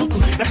bars pia uku.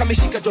 Na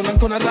kameshika jona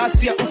nkona ras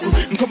pia uku.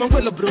 Nkoma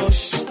ngwelo bro,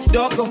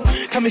 dogo.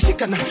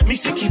 Kameshika na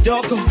misiki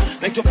dogo.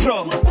 Like your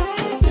pro.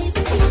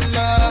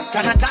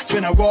 Can I touch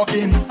when I walk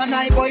in? And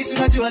I boys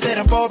unajua that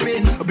I'm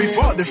popping.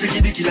 Before the freaky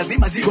dicky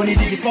lazima zigo ni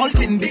digi. Small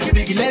tin,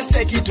 biggie, let's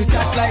take it to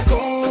touch like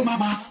oh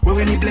mama.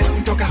 Wewe ni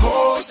blessing toka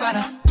ho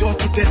sana. Jo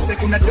tutese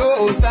kuna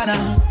do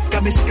sana.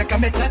 Kameshika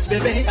kame touch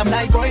baby. I'm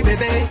like boy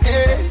baby.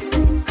 Hey.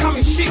 Come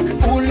and shake.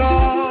 Oh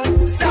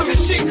Lord. Come and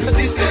shake.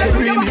 This is the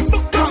remix.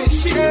 Come and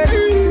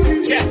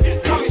shake. Yeah,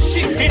 come and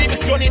shake. Hii ni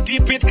Johnny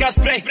deep it gas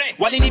spray.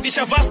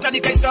 Walinitisha vast na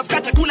nikaisave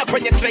kata kula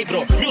kwenye tray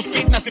bro. New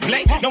speed na si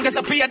play.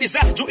 Naongeza pia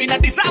deserve juu ina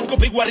deserve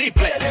kupigwa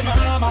replay.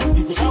 Mama,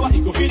 iko sawa,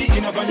 iko fiti,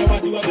 inafanya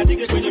watu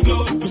wakatike kwenye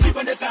flow.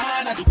 Tusipende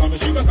sana,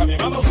 tukameshika kama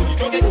mama,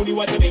 usitoke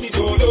uniwache mimi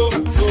solo.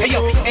 Hey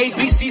yo,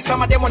 ABC,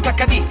 some of them want a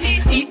D.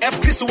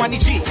 EF, Chris, Wani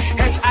G.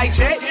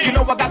 HIJ, you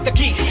know I got the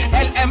key.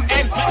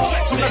 LMN,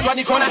 tunajua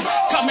niko na.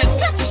 Come and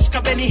touch,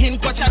 kabeni hin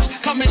kwa church.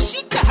 Come and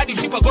shika, hadi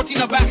mshipa got in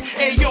the back.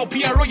 Hey yo,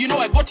 PRO, you know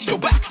I got your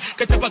back.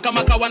 Katepa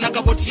kama kawana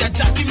kaboti ya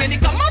jack.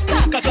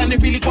 Imenikamata, kaklane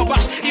bili kwa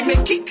bash.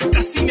 Imekick,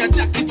 kasinya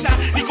Jackie Chan.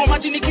 Niko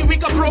maji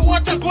nikiwika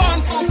promoter, go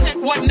on so set.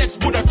 What next,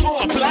 Buddha to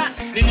a plan?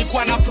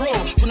 Nilikuwa na pro,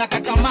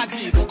 tunakata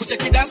maji.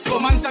 Kucheki dance for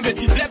manza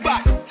metibeba.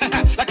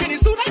 Lakini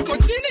sura iko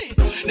chini.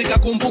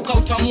 Nikakumbuka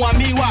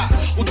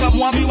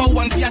utamuamiwa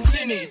uanzia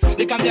chini.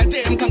 Nikamwambia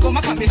dem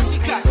kangoma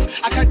kameshika.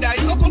 Akadai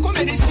okongo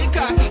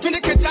menishika. Twende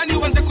ketani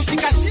uanze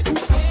kushika shit.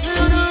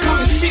 Come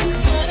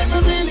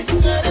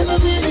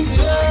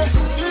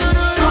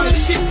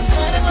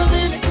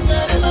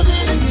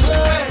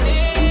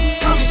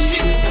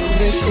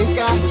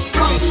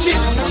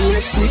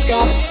and shake.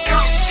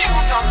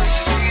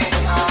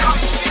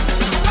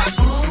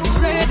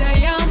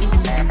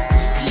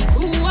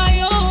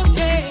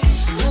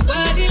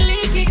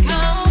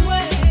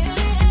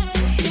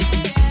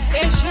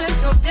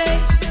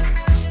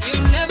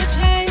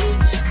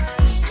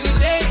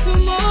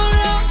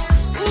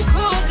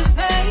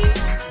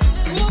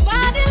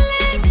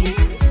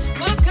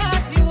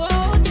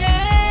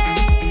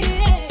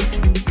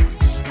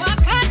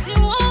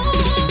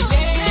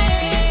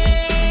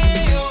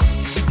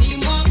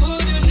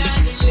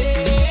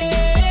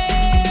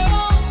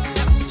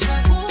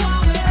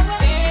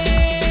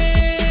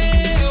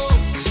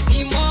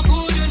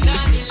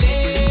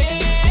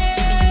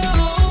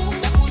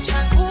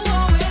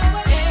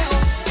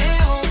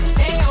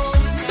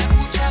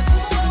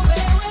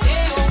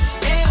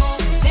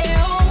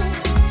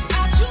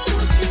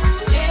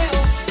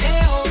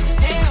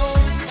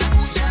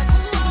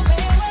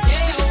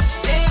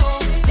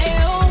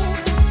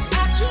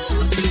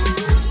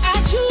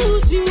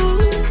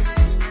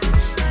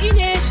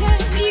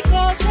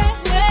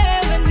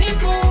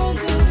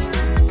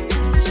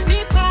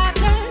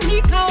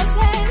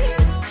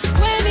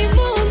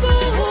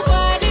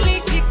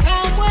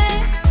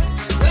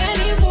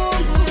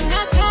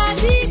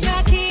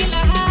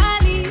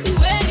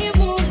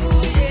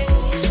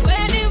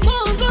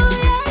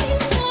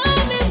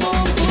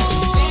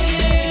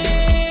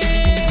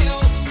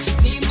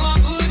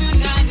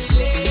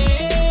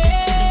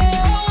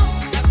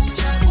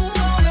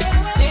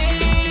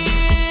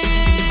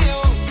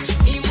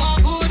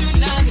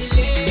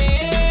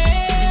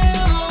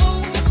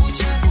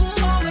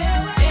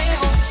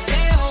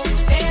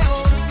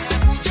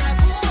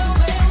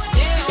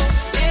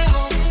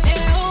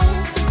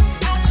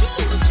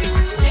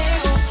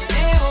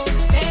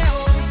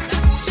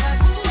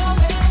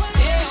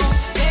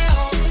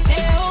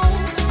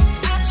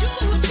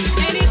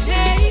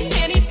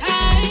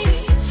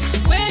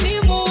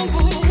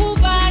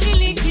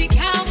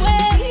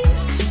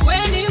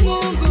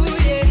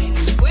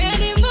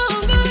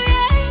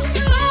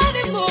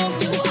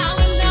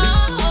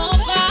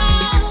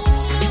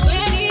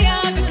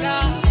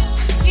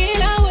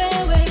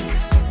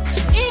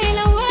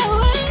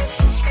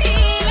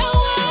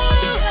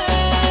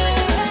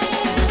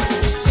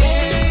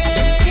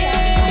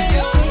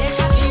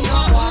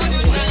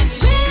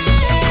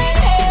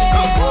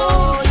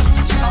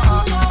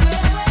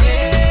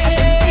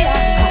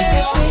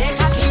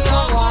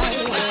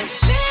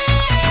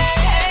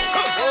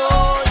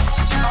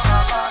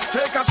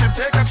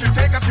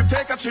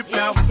 trip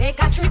now.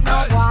 Take a trip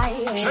now,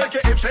 boy. Shake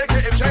it, hip, shake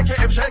it, hip, shake it,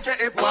 hip, shake it,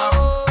 hip,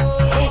 wow.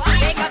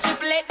 Take a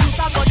trip, let loose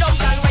and go down,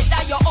 girl.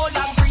 Whether you're old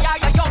and free or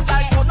you're young,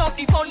 girl. Turn off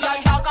the phone, girl.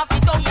 Talk off the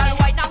tongue, girl.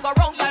 Wine and go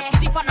round, girl.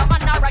 Tip on a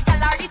man or a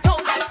girl or the sound,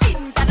 girl.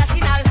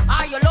 International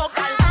or your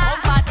local.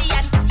 Come party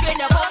and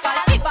strain your vocal.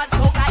 Keep on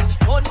vocal.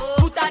 Fun.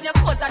 Put on your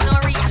clothes and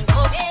hurry and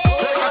go.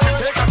 Take a trip,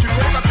 take a trip,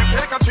 take a trip,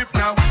 take a trip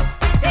now.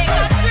 Take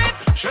a trip.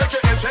 Shake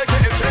it, hip, shake it,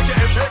 hip, shake it,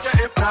 hip, shake it,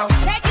 hip now.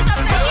 Shake it up,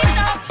 take it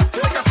up.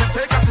 Take a sip,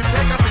 take a sip,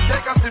 take a sip,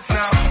 take a sip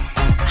now.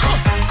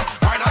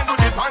 Wine and go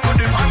dip, and go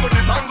dip, and go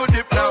dip, and go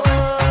dip now.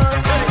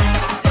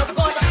 Look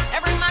good,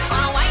 every man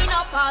want wine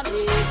up on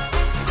me.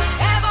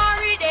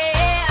 Every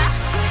day,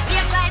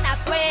 baseline a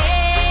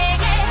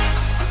swing.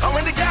 And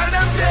when the girl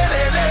them tell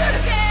it,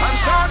 and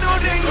shout no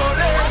dingle,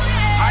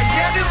 I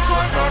hear this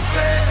one not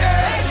say,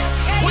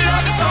 we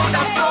are the sound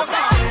of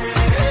soca.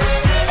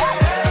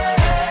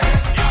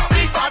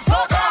 Big bad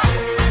soca.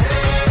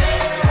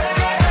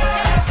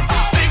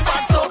 Big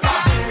bad soca.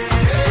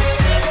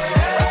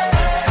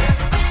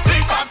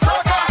 Big bad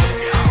soca.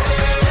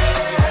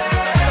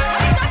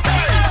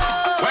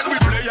 When we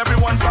play,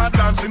 everyone start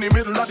dancing in the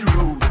middle of the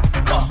road.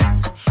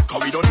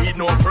 Cause we don't need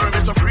no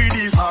permits to free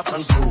these hearts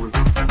and soul.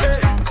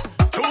 Hey,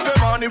 Tuesday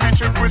morning we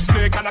trip with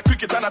snake and a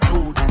cricket and a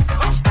toad.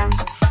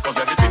 Cause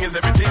everything is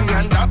everything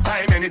and that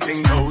time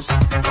anything goes. Take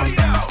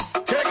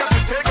a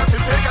trip, take a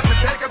trip, take a trip,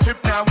 take a trip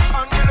now.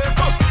 On the left,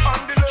 on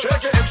the left.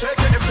 Shake it, hip, shake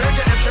it, hip, shake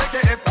it, hip, shake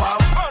it, hip, wow.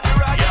 On the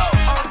right,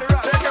 on the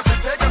right. Take a sip,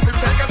 take a sip,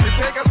 take a sip,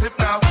 take a sip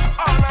now.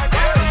 All right,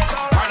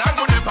 yeah. And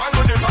go dip, and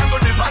go dip, and go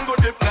dip, and go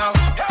dip now.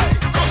 Hey,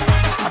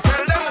 I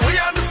tell them we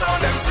are the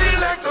sound, them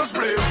selectors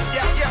play.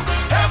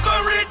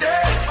 Every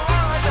day,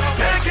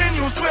 making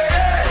you sway.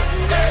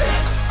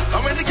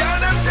 And when the girl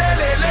them tell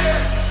it,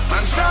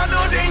 and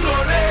shadow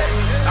dingle,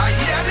 I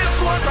hear this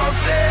one come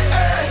say,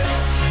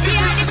 this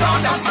is the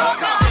sound of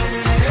soca.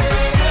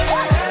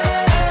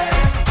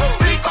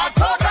 Big bad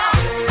soca.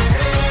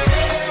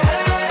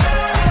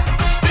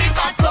 Big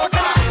bad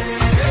soca.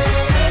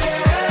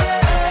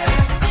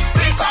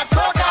 Big bad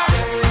soca.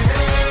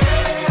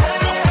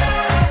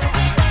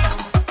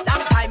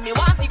 Long time me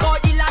want to go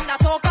the land of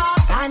soca.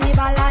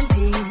 Carnival and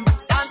thing.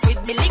 Dance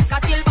with me liquor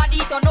till body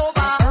turn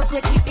over.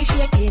 Earthquake keep me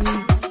shaking.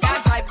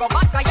 Can't drive go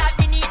back, I had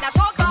me need a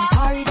soca.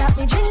 Hurry that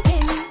me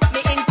drinking.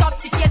 Me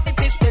intoxicate the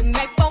system.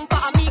 Make bumper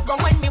and me go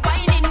when me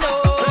whining no.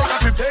 Take a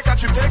trip, take a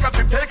trip, take a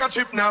trip, take a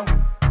trip now.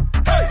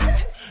 Hey,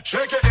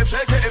 shake it, hip,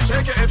 shake it, hip,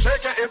 shake it, hip,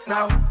 shake it, hip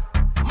now.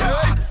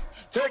 Hey,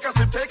 take a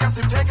sip, take a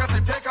sip, take a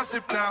sip, take a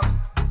sip now.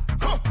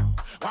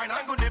 Wine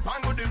and go dip,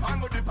 and go dip,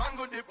 and go dip, and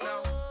go dip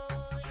now.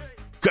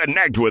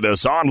 Connect with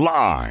us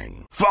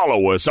online.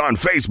 Follow us on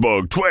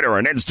Facebook, Twitter,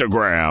 and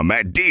Instagram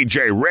at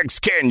DJ Rex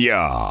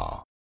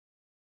Kenya.